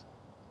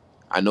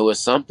 I know it's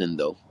something,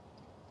 though.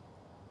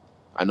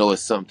 I know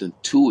it's something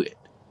to it.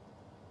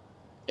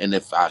 And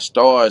if our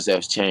stars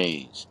have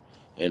changed,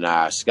 and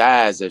our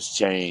skies have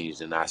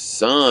changed, and our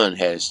sun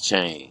has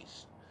changed,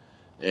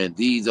 and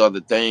these are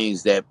the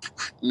things that,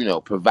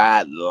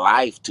 provide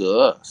life to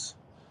us,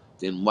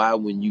 then why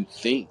wouldn't you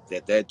think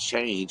that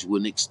change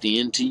wouldn't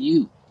extend to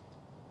you?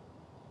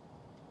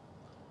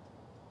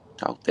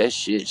 Talk that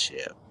shit,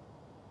 Chef.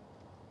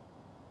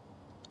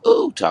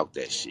 Ooh, talk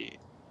that shit.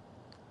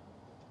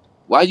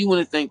 Why you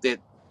want to think that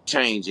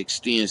change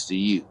extends to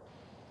you?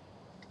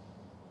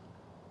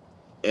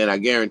 And I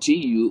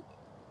guarantee you,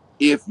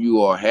 if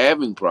you are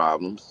having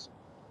problems,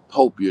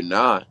 hope you're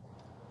not,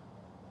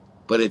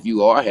 but if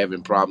you are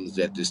having problems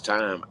at this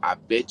time, I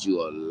bet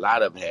you a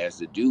lot of it has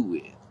to do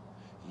with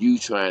you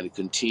trying to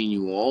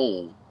continue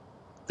on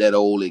that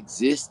old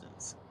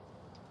existence.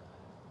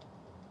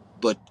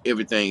 But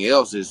everything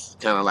else is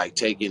kind of like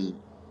taking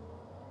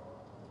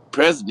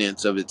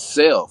precedence of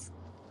itself,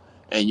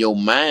 and your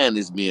mind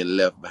is being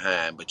left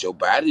behind, but your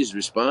body is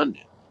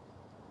responding.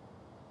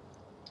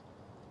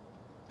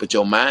 But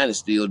your mind is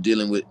still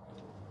dealing with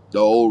the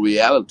old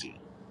reality.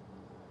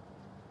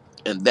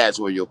 And that's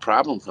where your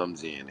problem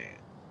comes in at.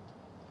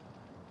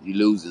 You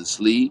losing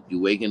sleep,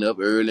 you waking up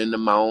early in the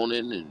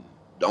morning and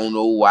don't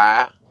know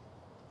why.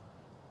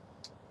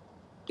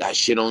 Got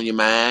shit on your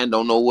mind,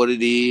 don't know what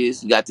it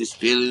is. You got this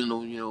feeling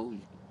of,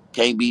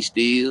 can't be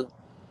still.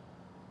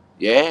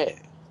 Yeah.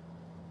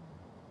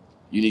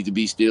 You need to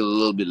be still a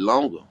little bit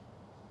longer.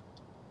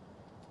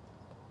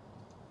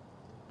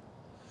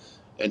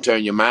 and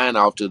turn your mind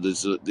off to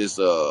this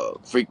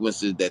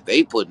frequency that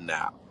they putting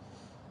out.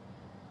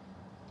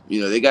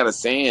 You know, they got a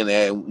saying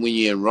that when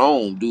you're in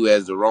Rome, do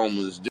as the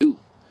Romans do.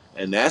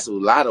 And that's a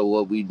lot of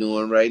what we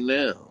doing right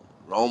now.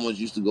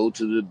 Romans used to go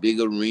to the big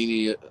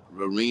arena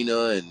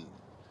and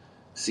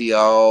see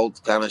all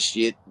kind of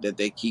shit that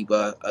they keep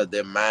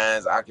their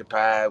minds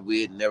occupied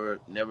with, never,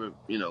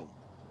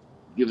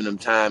 giving them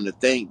time to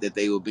think that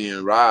they were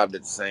being robbed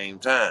at the same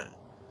time.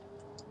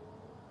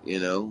 You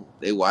know,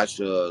 they watch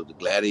the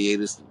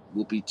gladiators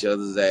whoop each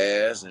other's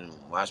ass and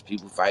watch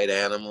people fight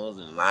animals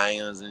and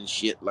lions and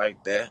shit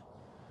like that.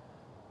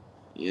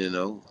 You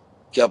know,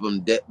 kept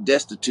them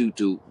destitute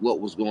to what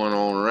was going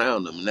on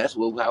around them, and that's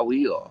how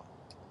we are.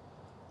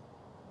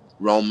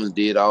 Romans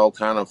did all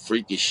kind of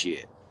freaky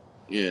shit,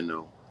 you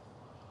know,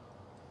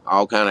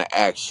 all kind of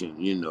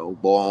action, you know,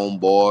 boy on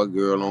boy,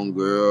 girl on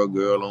girl,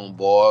 girl on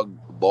boy,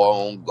 boy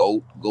on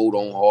goat, goat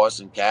on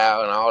horse and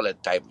cow, and all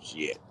that type of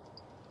shit.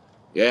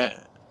 Yeah.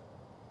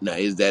 Now,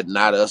 is that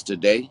not us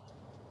today?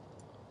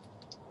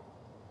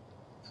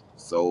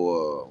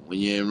 So when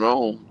you're in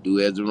Rome, do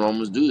as the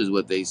Romans do is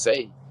what they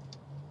say.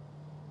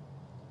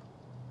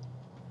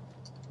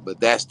 But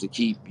that's to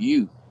keep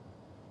you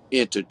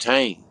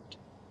entertained.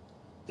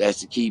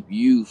 That's to keep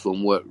you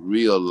from what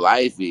real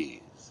life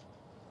is.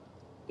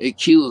 It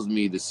kills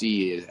me to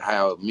see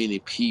how many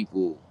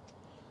people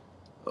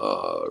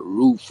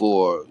root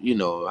for, I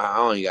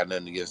don't ain't got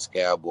nothing against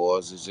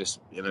Cowboys. It's just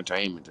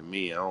entertainment to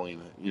me. I don't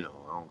even, I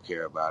don't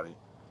care about it.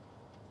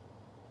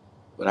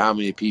 But how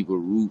many people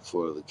root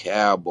for the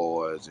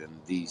Cowboys and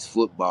these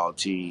football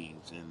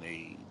teams, and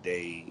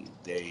they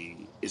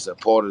it's a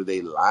part of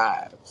their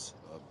lives,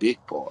 a big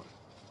part.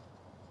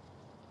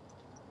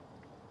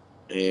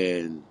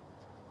 And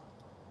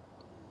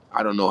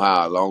I don't know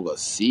how long a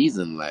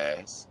season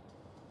lasts,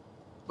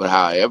 but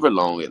however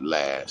long it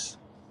lasts,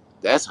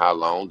 that's how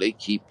long they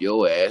keep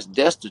your ass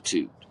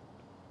destitute.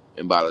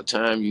 And by the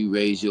time you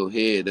raise your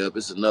head up,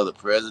 it's another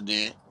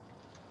president.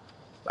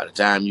 By the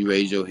time you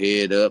raise your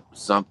head up,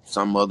 some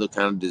other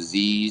kind of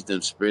disease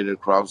then spread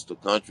across the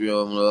country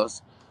on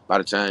us. By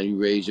the time you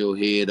raise your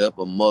head up,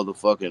 a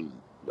motherfucking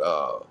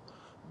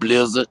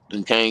blizzard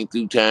then came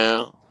through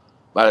town.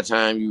 By the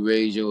time you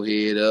raise your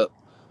head up,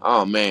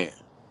 oh man.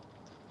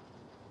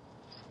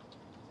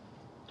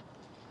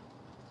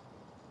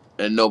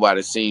 And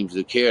nobody seems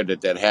to care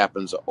that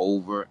happens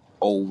over,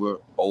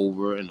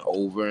 and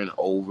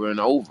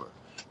over.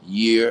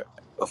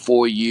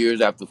 4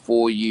 years after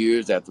 4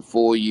 years after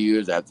 4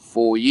 years after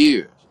 4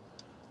 years.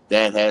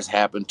 That has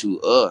happened to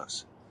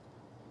us,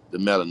 the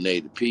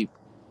melanated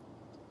people,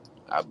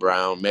 our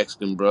brown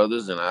Mexican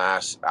brothers and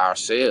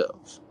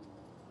ourselves.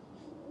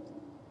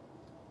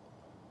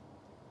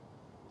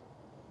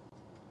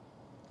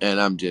 And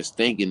I'm just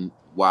thinking,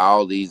 while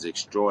all these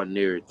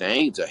extraordinary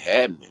things are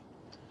happening,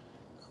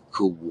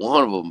 could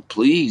one of them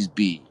please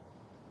be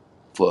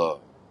for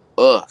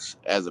us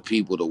as a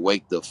people to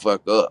wake the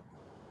fuck up?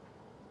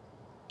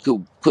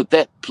 Could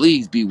that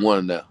please be one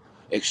of the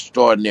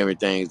extraordinary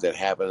things that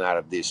happened out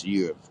of this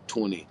year of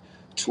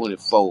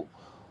 2024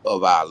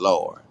 of our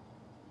Lord?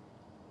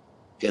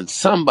 Can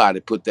somebody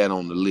put that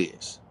on the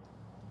list?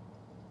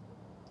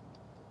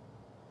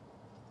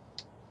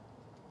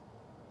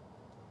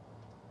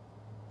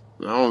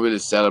 I don't really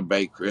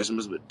celebrate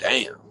Christmas, but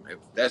damn, if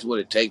that's what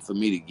it takes for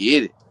me to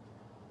get it,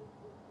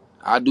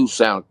 I'll do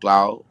Santa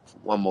Claus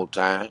one more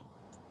time.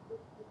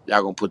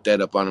 Y'all gonna put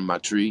that up under my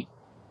tree?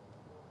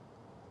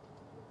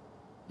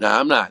 Now,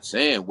 I'm not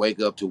saying wake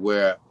up to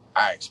where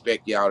I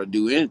expect y'all to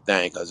do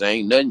anything, because there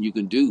ain't nothing you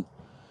can do.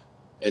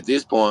 At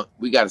this point,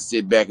 we got to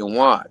sit back and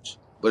watch.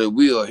 But it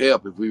will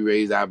help if we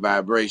raise our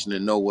vibration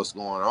and know what's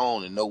going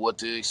on and know what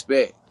to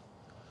expect.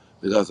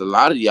 Because a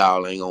lot of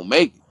y'all ain't gonna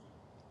make it.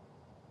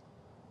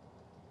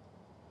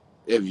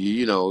 If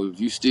if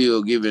you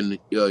still giving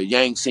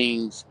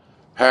Yangtze's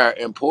Hair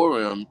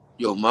Emporium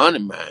your money,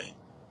 man,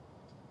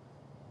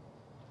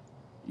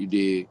 you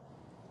did.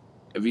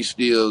 If you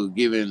still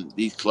giving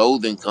these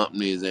clothing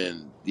companies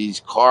and these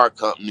car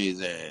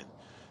companies and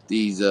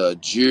these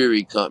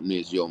jewelry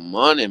companies your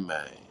money,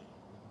 man,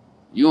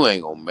 you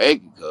ain't gonna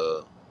make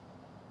it,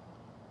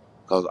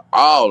 cause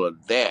all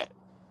of that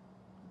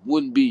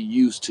wouldn't be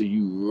used to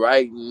you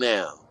right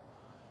now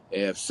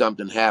if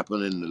something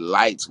happened and the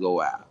lights go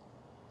out.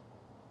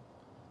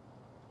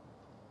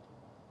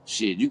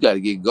 Shit, you got to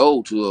get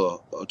gold to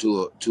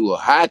a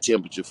high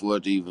temperature for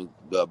it to even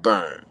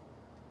burn.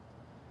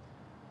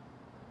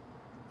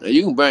 Now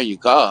you can burn your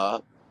car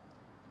up,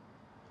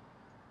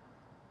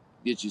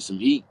 get you some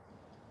heat,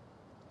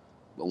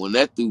 but when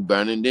that through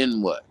burning,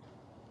 then what?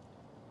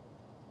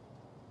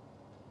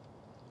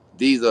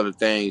 These are the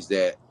things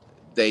that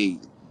they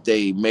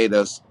made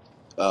us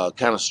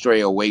kind of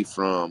stray away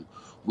from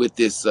with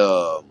this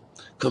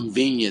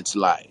convenience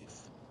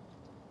life.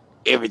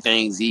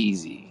 Everything's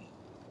easy.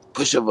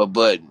 Push of a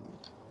button.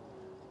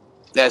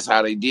 That's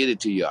how they did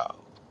it to y'all.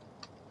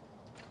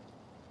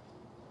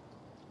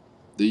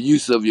 The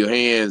use of your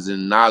hands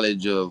and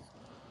knowledge of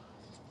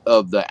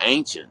the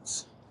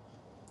ancients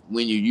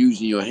when you're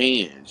using your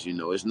hands.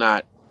 It's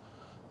not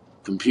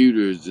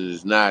Computers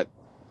is not,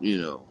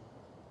 none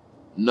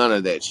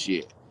of that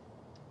shit.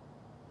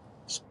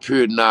 It's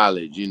pure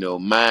knowledge,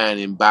 mind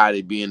and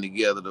body being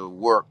together to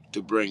work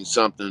to bring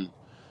something,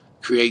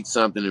 create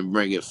something and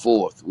bring it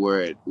forth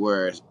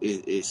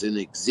it's in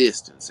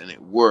existence and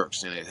it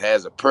works and it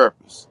has a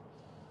purpose.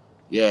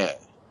 Yeah,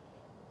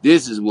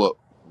 this is what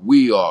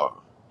we are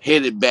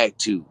headed back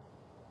to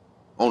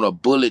on a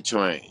bullet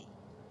train,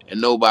 and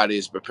nobody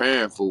is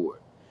preparing for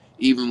it.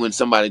 Even when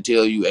somebody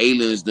tell you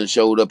aliens done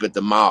showed up at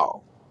the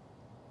mall,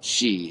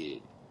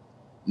 shit,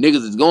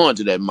 niggas is going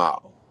to that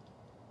mall,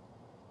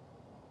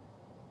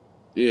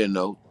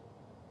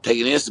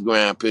 taking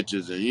Instagram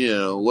pictures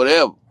and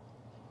whatever.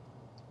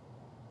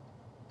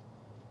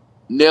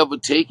 Never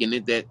taking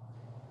it that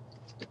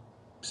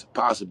it's a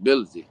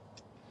possibility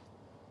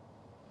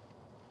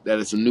that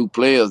it's some new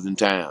players in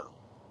town.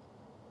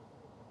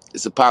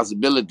 It's a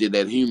possibility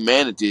that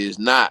humanity is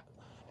not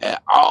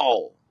at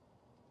all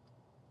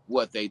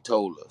what they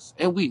told us,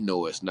 and we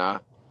know it's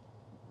not.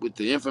 With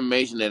the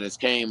information that has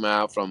came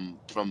out from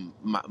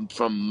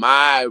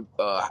my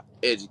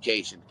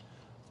education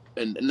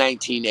in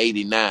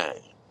 1989,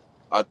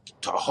 a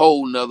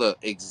whole nother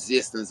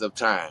existence of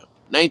time.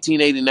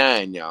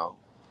 1989, y'all.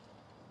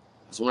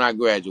 That's when I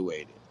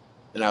graduated,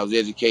 and I was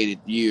educated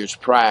years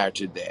prior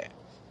to that.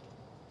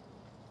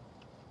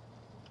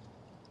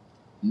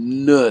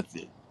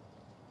 Nothing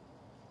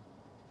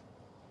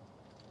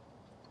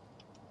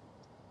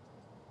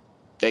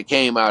that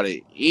came out of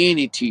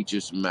any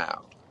teacher's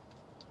mouth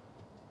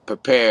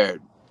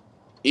prepared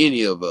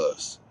any of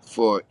us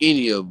for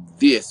any of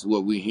this,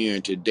 what we're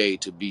hearing today,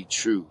 to be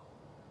true.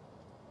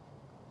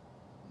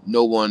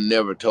 No one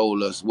never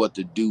told us what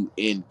to do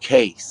in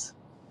case,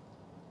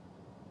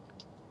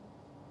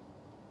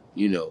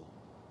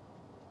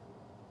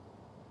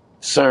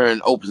 CERN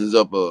opens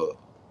up a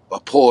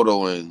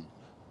portal and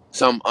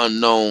some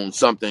unknown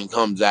something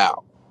comes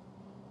out.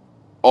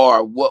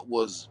 Or what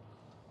was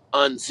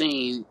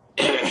unseen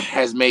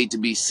has made to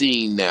be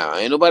seen now.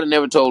 Ain't nobody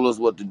never told us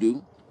what to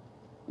do.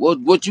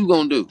 What you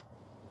gonna do?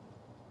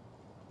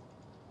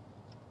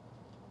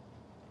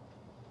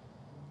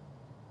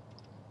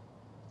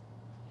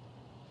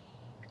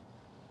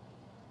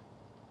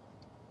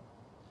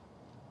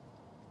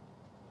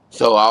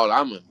 So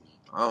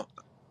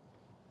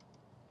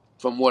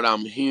from what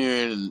I'm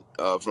hearing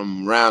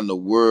from around the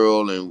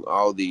world and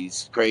all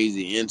these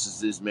crazy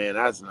instances, man,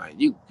 I was like,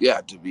 you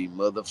got to be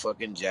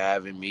motherfucking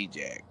jiving me,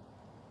 Jack.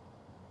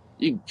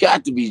 You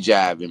got to be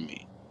jiving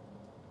me.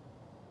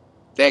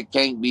 That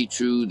can't be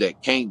true.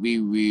 That can't be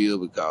real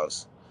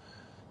because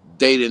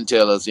they didn't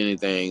tell us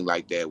anything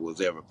like that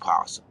was ever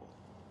possible.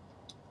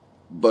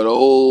 But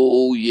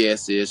oh,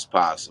 yes, it's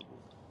possible.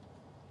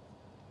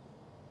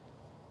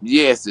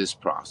 Yes, it's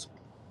possible.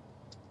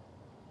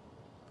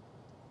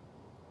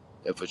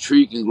 If a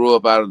tree can grow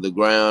up out of the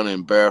ground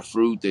and bear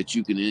fruit that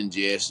you can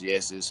ingest,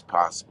 yes, it's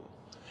possible.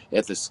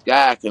 If the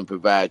sky can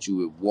provide you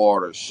with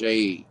water,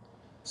 shade,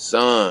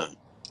 sun,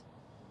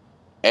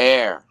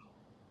 air,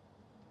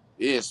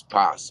 it's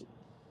possible.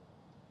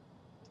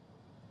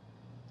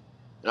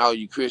 And all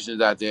you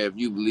Christians out there, if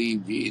you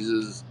believe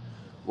Jesus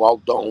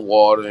walked on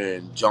water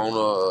and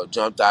Jonah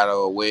jumped out of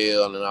a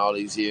well and all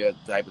these here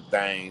type of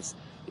things,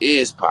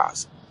 it's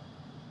possible.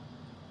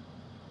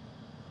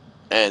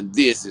 And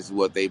this is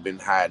what they've been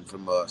hiding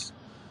from us.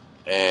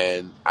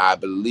 And I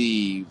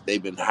believe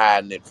they've been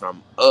hiding it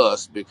from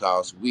us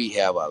because we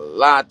have a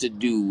lot to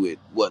do with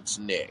what's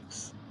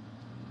next.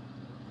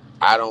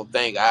 I don't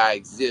think our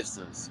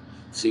existence,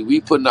 see,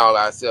 we putting all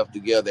ourselves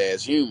together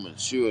as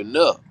humans, sure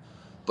enough.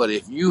 But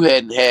if you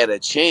hadn't had a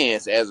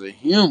chance as a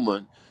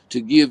human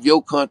to give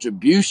your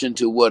contribution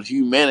to what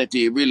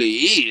humanity really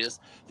is,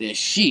 then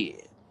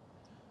shit.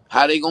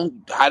 How they gonna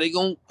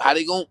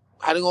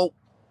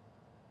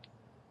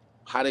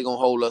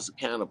hold us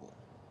accountable?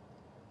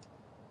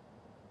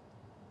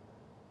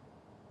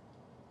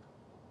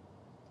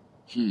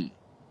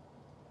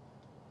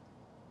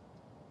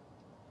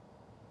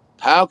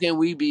 How can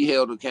we be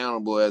held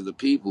accountable as a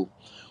people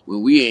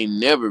when we ain't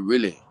never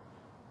really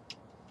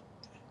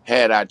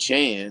had our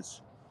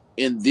chance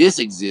in this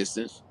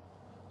existence?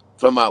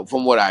 From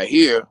what I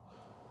hear,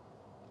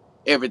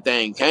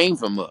 everything came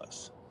from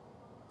us.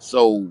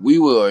 So we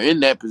were in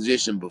that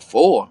position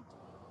before,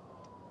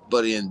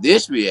 but in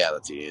this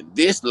reality, in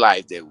this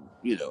life that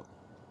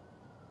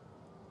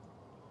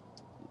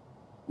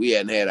we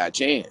hadn't had our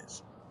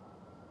chance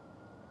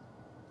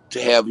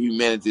to have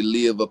humanity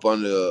live up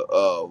under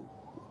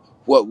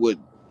what would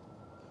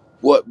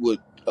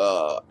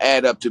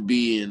add up to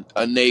being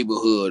a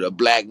neighborhood, a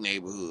black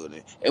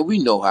neighborhood, and we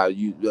know how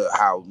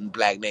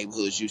black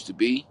neighborhoods used to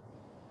be.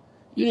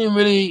 You didn't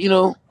really,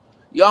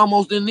 you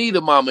almost didn't need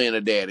a mama and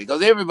a daddy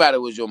because everybody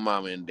was your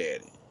mama and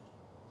daddy.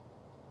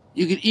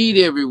 You could eat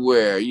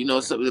everywhere,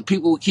 so the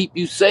people would keep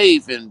you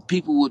safe and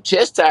people would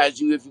chastise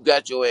you if you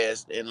got your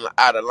ass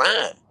out of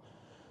line.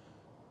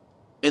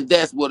 And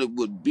that's what it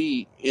would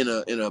be in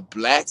a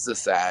black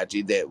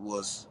society that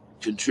was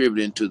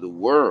contributing to the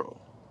world.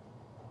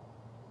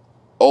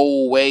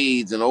 old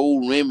ways and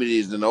old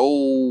remedies and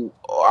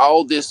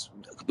all this,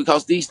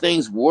 because these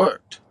things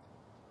worked.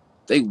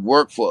 They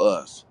worked for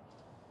us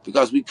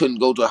because we couldn't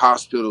go to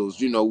hospitals.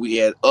 We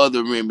had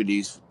other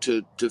remedies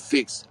to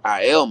fix our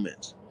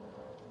ailments.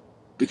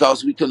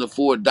 Because we couldn't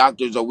afford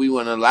doctors or we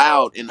weren't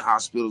allowed in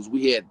hospitals,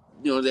 we had,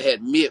 they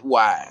had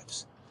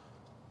midwives.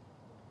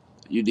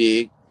 You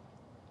dig?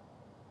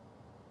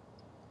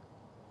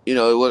 It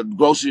was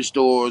grocery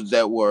stores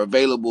that were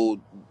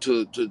available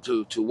to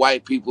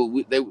white people.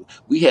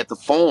 We had to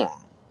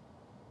farm.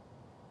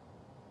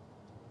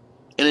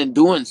 And in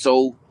doing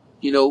so,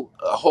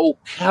 a whole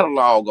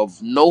catalog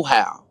of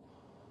know-how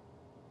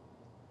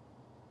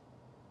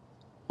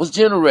was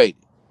generated.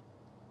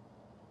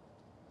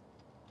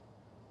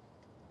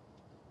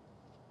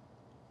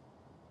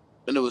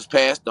 And it was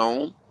passed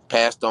on,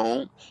 passed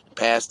on,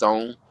 passed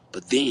on.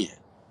 But then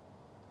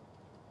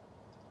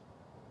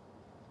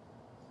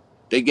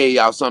they gave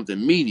y'all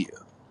something media.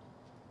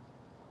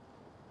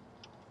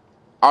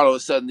 All of a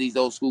sudden, these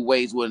old school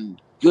ways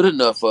wasn't good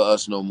enough for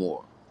us no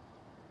more.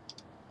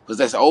 Because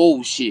that's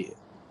old shit.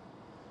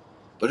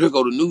 But here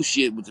go the new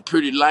shit with the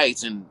pretty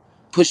lights and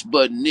push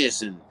button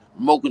this and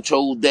remote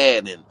control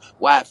that and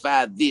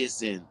Wi-Fi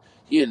this and,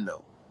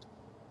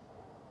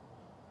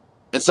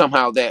 And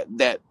somehow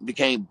that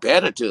became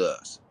better to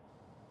us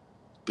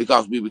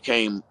because we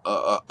became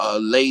a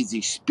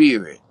lazy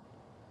spirit.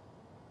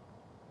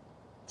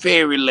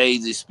 Very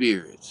lazy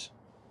spirits.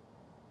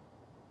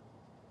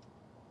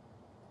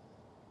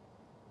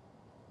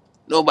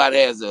 Nobody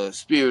has a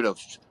spirit of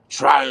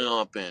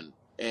triumph and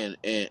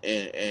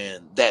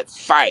that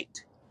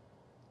fight.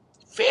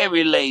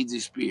 Very lazy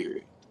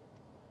spirit.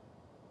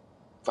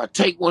 If I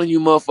take one of you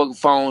motherfucking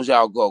phones,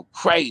 y'all go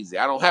crazy.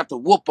 I don't have to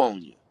whoop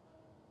on you.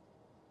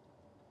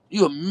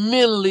 You're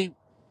mentally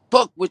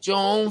fucked with your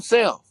own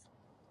self.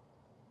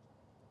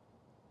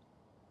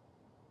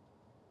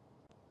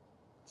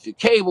 If your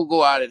cable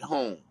go out at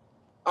home,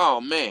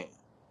 oh man.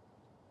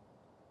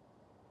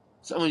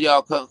 Some of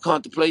y'all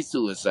contemplate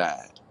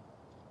suicide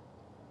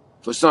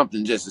for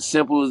something just as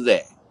simple as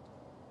that.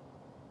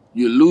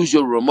 You lose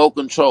your remote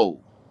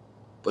control,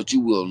 but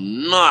you will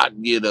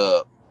not get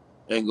up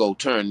and go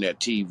turn that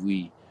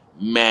TV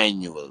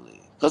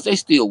manually. Because they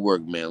still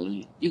work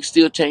manually. You can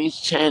still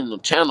change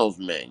channels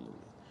manually.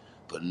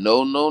 But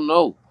no, no,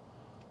 no.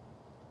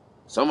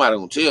 Somebody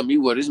gonna tell me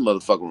where this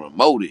motherfucking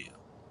remote is.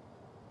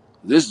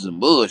 This is some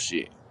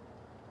bullshit.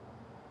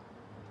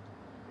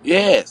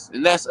 Yes,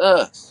 and that's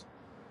us.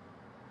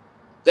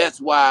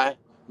 That's why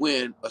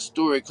when a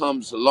story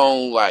comes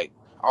along like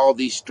all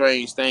these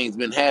strange things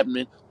been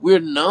happening, we're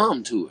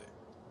numb to it.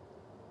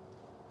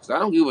 So I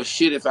don't give a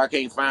shit if I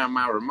can't find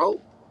my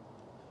remote.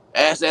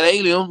 Ask that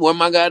alien where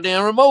my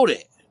goddamn remote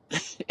at.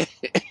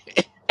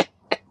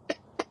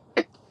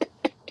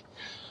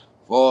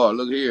 Boy,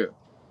 look here.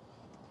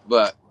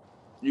 But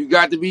you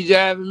got to be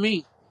jiving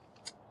me.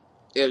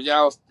 If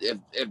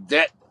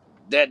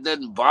that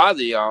doesn't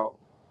bother y'all,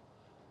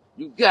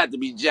 you got to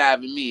be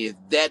jiving me. If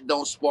that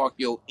don't spark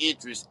your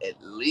interest at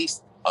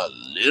least a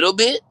little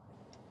bit.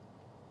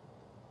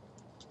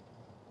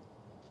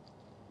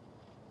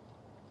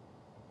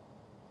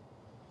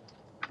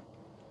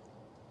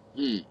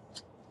 Hmm.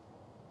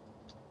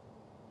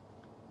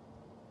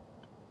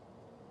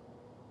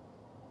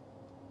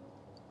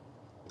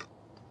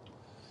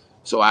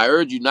 So I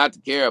urge you not to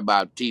care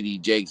about T.D.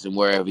 Jakes and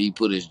wherever he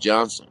put his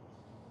Johnson.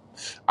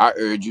 I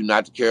urge you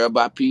not to care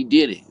about P.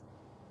 Diddy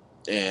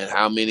and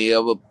how many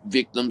other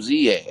victims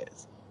he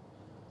has.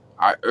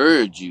 I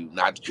urge you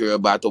not to care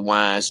about the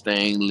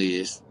Weinstein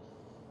list.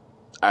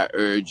 I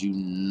urge you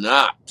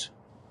not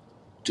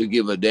to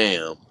give a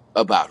damn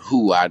about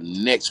who our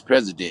next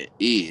president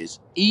is,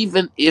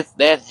 even if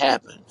that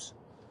happens.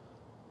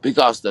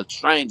 Because the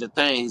stranger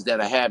things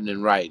that are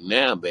happening right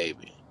now,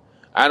 baby,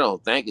 I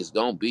don't think it's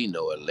going to be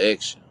no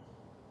election.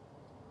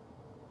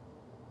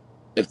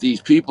 If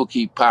these people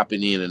keep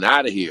popping in and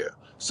out of here,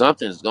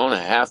 something's going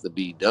to have to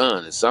be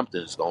done and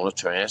something's going to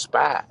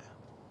transpire.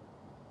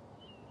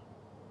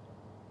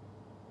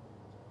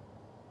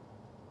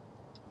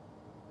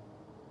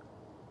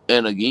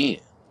 And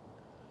again,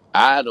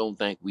 I don't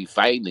think we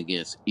fighting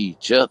against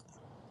each other.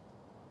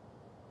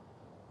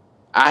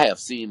 I have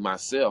seen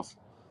myself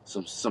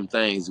some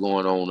things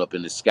going on up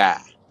in the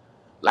sky,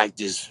 like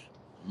this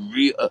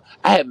real.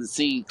 I haven't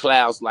seen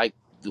clouds like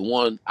the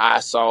one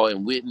I saw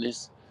and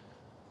witnessed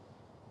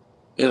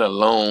in a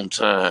long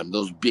time.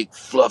 Those big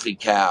fluffy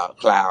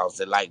clouds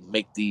that like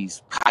make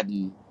these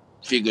cotton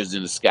figures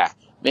in the sky.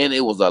 Man,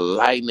 it was a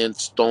lightning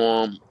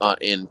storm, an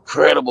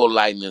incredible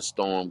lightning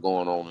storm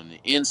going on in the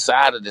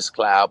inside of this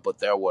cloud, but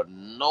there was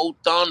no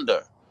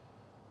thunder.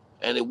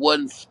 And it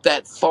wasn't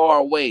that far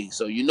away.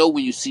 So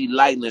when you see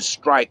lightning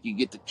strike, you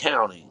get to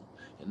counting.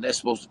 And that's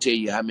supposed to tell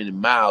you how many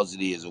miles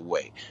it is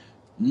away.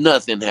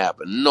 Nothing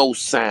happened, no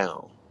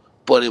sound.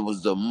 But it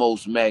was the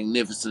most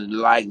magnificent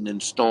lightning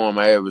storm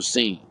I ever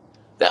seen.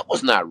 That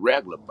was not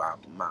regular,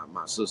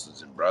 my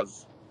sisters and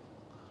brothers.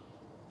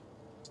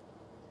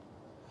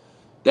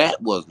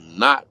 That was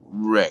not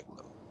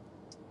regular.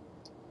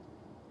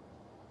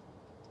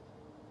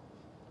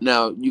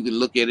 Now, you can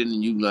look at it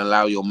and you can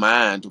allow your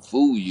mind to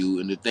fool you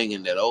into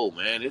thinking that, oh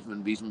man, there's going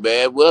to be some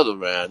bad weather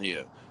around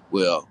here.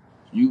 Well,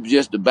 you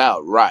just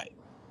about right.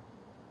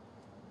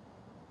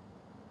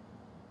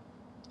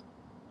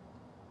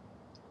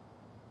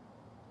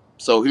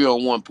 So here on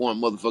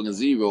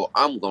 1.0,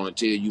 I'm going to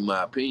tell you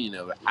my opinion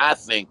of it. I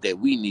think that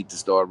we need to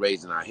start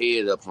raising our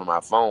head up from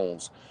our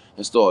phones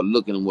and start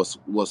looking at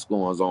what's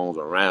going on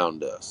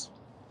around us.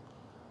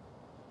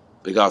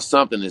 Because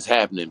something is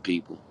happening,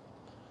 people.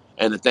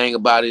 And the thing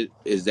about it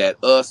is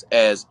that us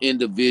as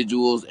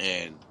individuals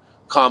and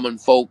common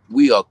folk,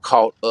 we are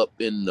caught up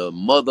in the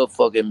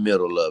motherfucking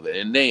middle of it.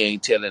 And they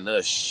ain't telling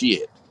us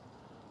shit.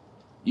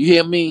 You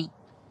hear me?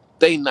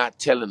 They not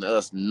telling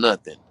us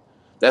nothing.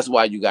 That's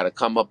why you got to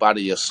come up out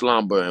of your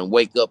slumber and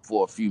wake up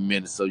for a few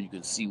minutes so you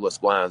can see what's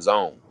going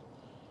on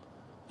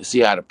and see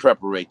how to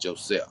preparate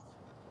yourself.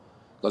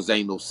 Because there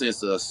ain't no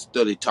sense of us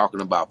study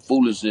talking about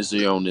foolishness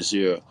here on this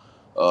here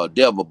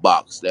devil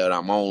box that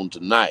I'm on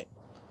tonight.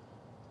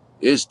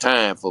 It's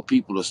time for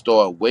people to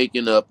start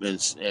waking up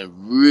and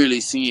really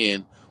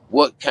seeing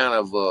what kind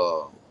of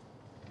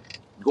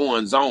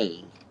goings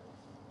on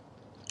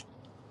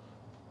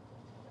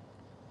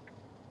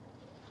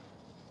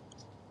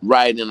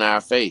right in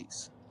our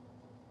face.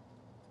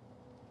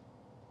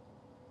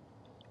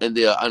 And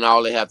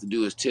all they have to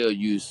do is tell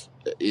you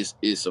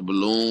it's a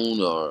balloon,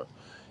 or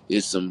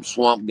it's some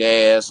swamp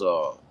gas,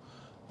 or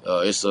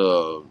it's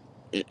a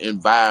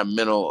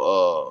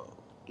environmental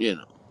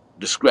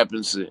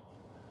discrepancy.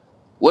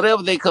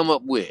 Whatever they come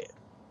up with,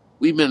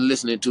 we've been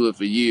listening to it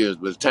for years,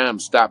 but it's time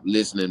to stop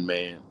listening,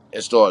 man,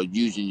 and start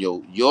using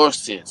your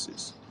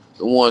senses,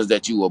 the ones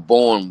that you were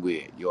born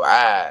with, your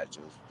eyes,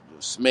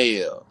 your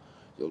smell,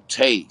 your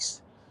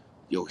taste,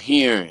 your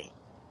hearing.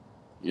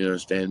 You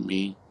understand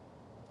me?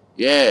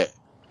 Yeah,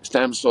 it's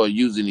time to start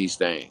using these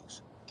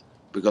things,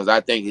 because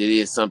I think it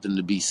is something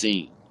to be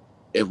seen.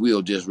 If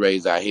we'll just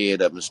raise our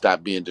head up and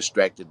stop being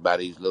distracted by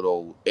these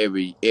little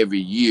every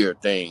year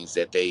things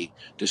that they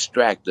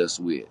distract us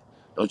with.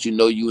 Don't you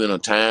know you in a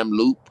time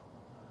loop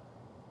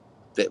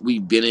that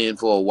we've been in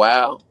for a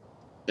while?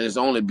 And it's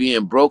only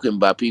being broken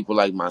by people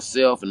like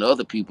myself and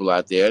other people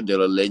out there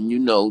that are letting you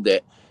know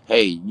that,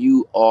 hey,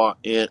 you are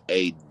in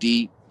a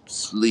deep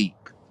sleep.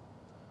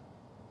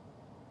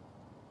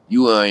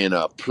 You are in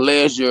a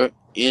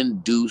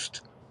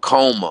pleasure-induced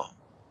coma.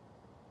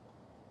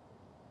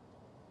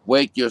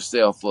 Wake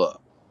yourself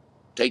up.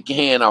 Take your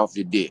hand off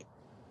your dick.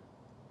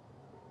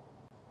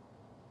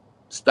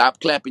 Stop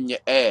clapping your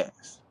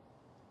ass.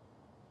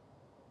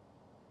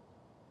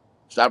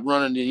 Stop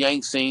running the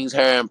Yankees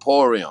Hair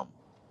Emporium.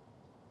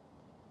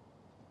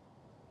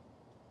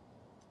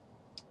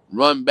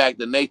 Run back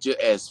to nature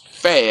as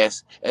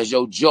fast as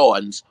your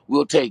Jordans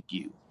will take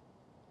you.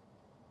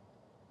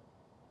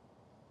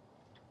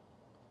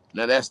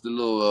 Now that's the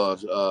little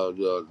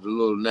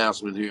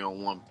announcement here on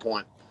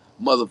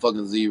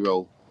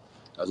 1.0.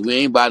 Cause we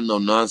ain't about no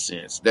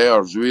nonsense. There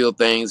are real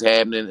things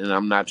happening, and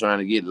I'm not trying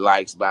to get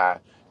likes by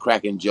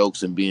cracking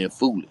jokes and being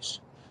foolish.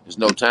 There's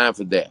no time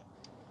for that.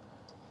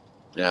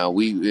 Now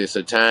it's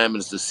a time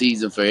and it's a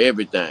season for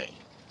everything,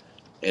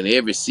 and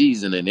every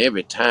season and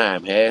every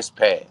time has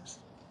passed.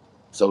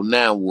 So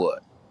now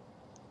what?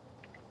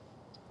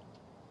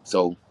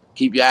 So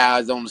keep your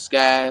eyes on the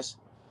skies.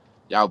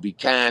 Y'all be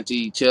kind to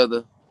each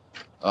other.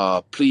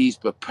 Please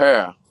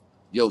prepare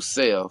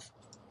yourself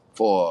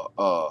for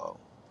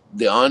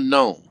the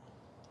unknown.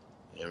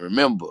 And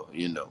remember,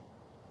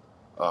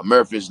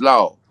 Murphy's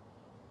Law.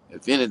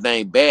 If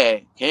anything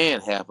bad can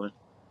happen,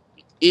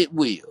 it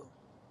will.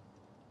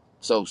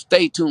 So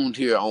stay tuned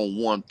here on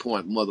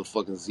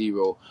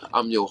 1.0.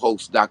 I'm your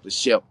host, Dr.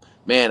 Shep.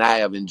 Man, I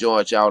have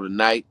enjoyed y'all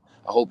tonight.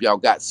 I hope y'all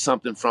got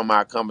something from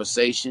our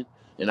conversation,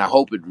 and I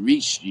hope it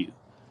reached you,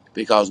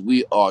 because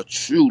we are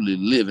truly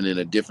living in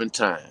a different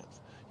time.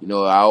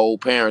 Our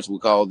old parents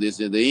would call this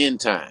the end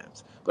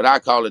times, but I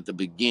call it the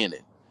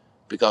beginning,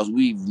 because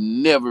we've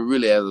never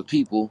really, as a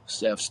people,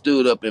 have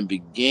stood up and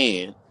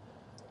began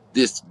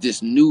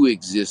this new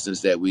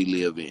existence that we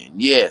live in.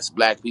 Yes,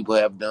 black people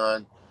have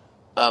done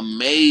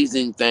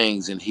amazing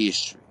things in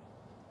history,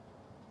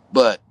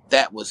 but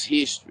that was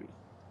history.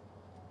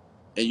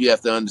 And you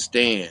have to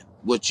understand,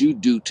 what you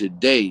do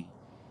today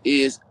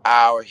is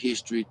our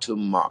history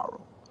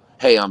tomorrow.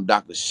 Hey, I'm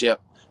Dr.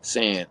 Shep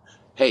saying,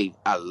 hey,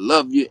 I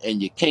love you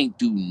and you can't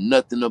do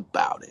nothing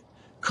about it.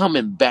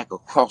 Coming back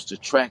across the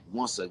track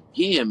once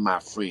again, my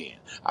friend.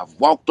 I've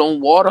walked on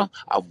water,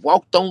 I've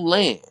walked on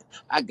land.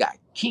 I got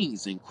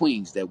kings and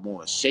queens that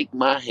want to shake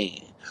my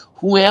hand.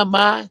 Who am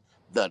I?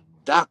 The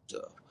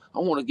doctor. I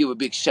want to give a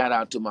big shout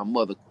out to my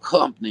mother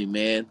company,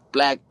 man,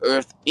 Black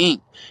Earth Inc.,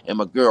 and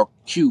my girl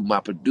Q, my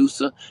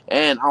producer,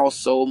 and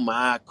also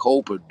my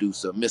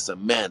co-producer, Miss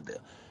Amanda.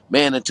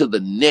 Man, until the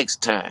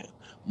next time,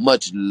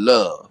 much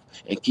love,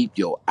 and keep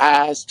your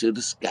eyes to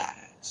the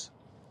skies.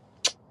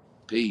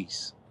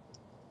 Peace.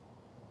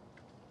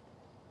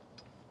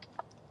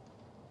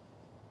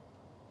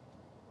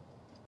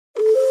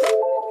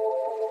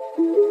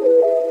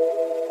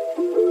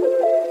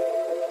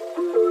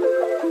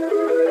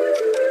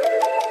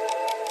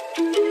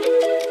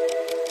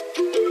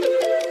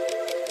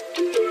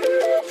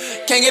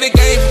 can't get a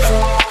game for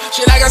free.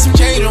 Shit, I got some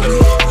change on me.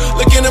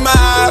 Look into my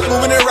eyes,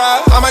 moving it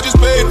right. I might just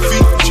pay the fee.